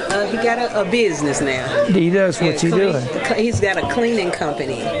got a business now. He does. What's he doing? He's got a cleaning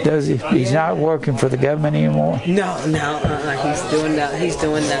company. Does he? He's not working for the government anymore. No. He's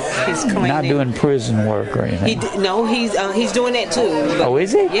cleaning. Not doing prison work or anything. He's doing that too. Oh,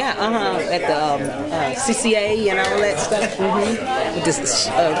 is he? Yeah. At the CCA and all that stuff. With the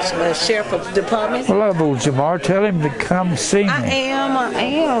sheriff department. Well, old Jamar, tell him to come see me. I am.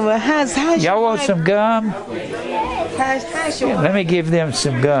 How's y'all want some gum? How's your Yeah, let me give them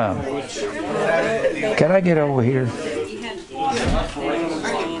some gum. Can I get over here? I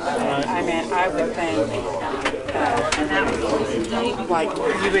mean, I would think, like,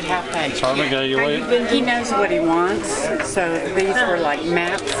 you would have to. He knows what he wants. So these were like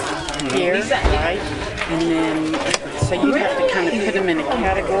maps here, right? And then, so you have to kind of put them in a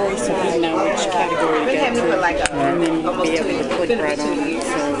category so you know which category to go to. And then you'll be able to click right on it.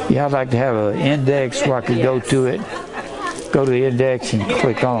 So. Yeah, I'd like to have an index where I could go to it, go to the index and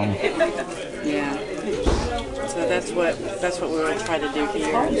click on. Yeah. So that's what we will try to do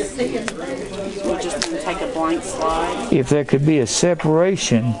here. We'll just take a blank slide. If there could be a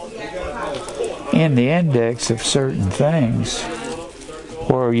separation in the index of certain things,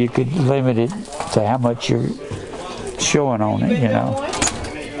 where you could limit it to how much you're showing on it, you know.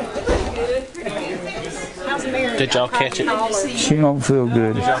 Did y'all catch it? She don't feel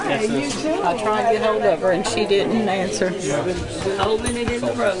good. I tried to get hold of her and she didn't answer. Whole minute in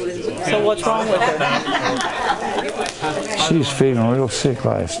the road. So what's wrong with her? She was feeling real sick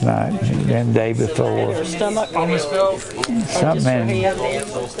last night and the day before. Something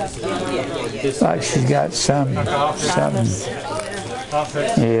like she's got something.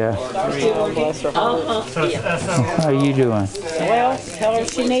 Yeah. How you doing? Well, tell her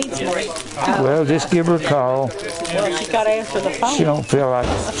she needs me. Well, just give her a call. Well, she's got to answer the phone. She don't feel like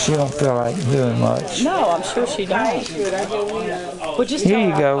doing much. No, I'm sure she don't. Well, just Here tell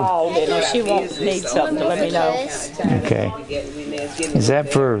you her go. I called and if she won't need something to let me know. Okay. Is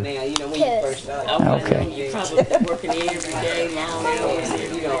that for? Okay.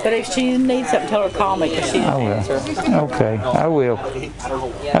 But if she needs something, tell her to call me because she I will. answer. Okay, I will. I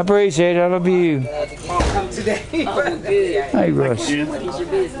appreciate it. I love you. Hey, Russ.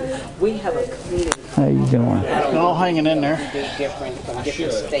 How you doing? All hanging in there.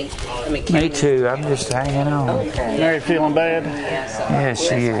 Me too. I'm just hanging on. Mary feeling bad? Yes,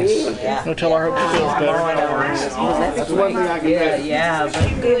 she is. Go tell her I hope she feels better. Yeah,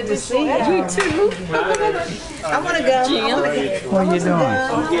 but good to see you. You too. I want to go. What are you doing?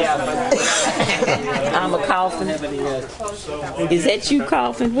 I'm a coughing. Is that you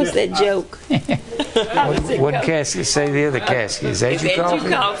coughing? What's that joke? What casket? Say the other casket. Is that you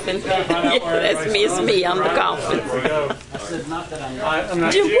coughing? That's me. It's me. I'm the coughing. I'm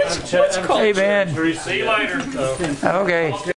not Jim, what's Hey, man. See you later. Okay.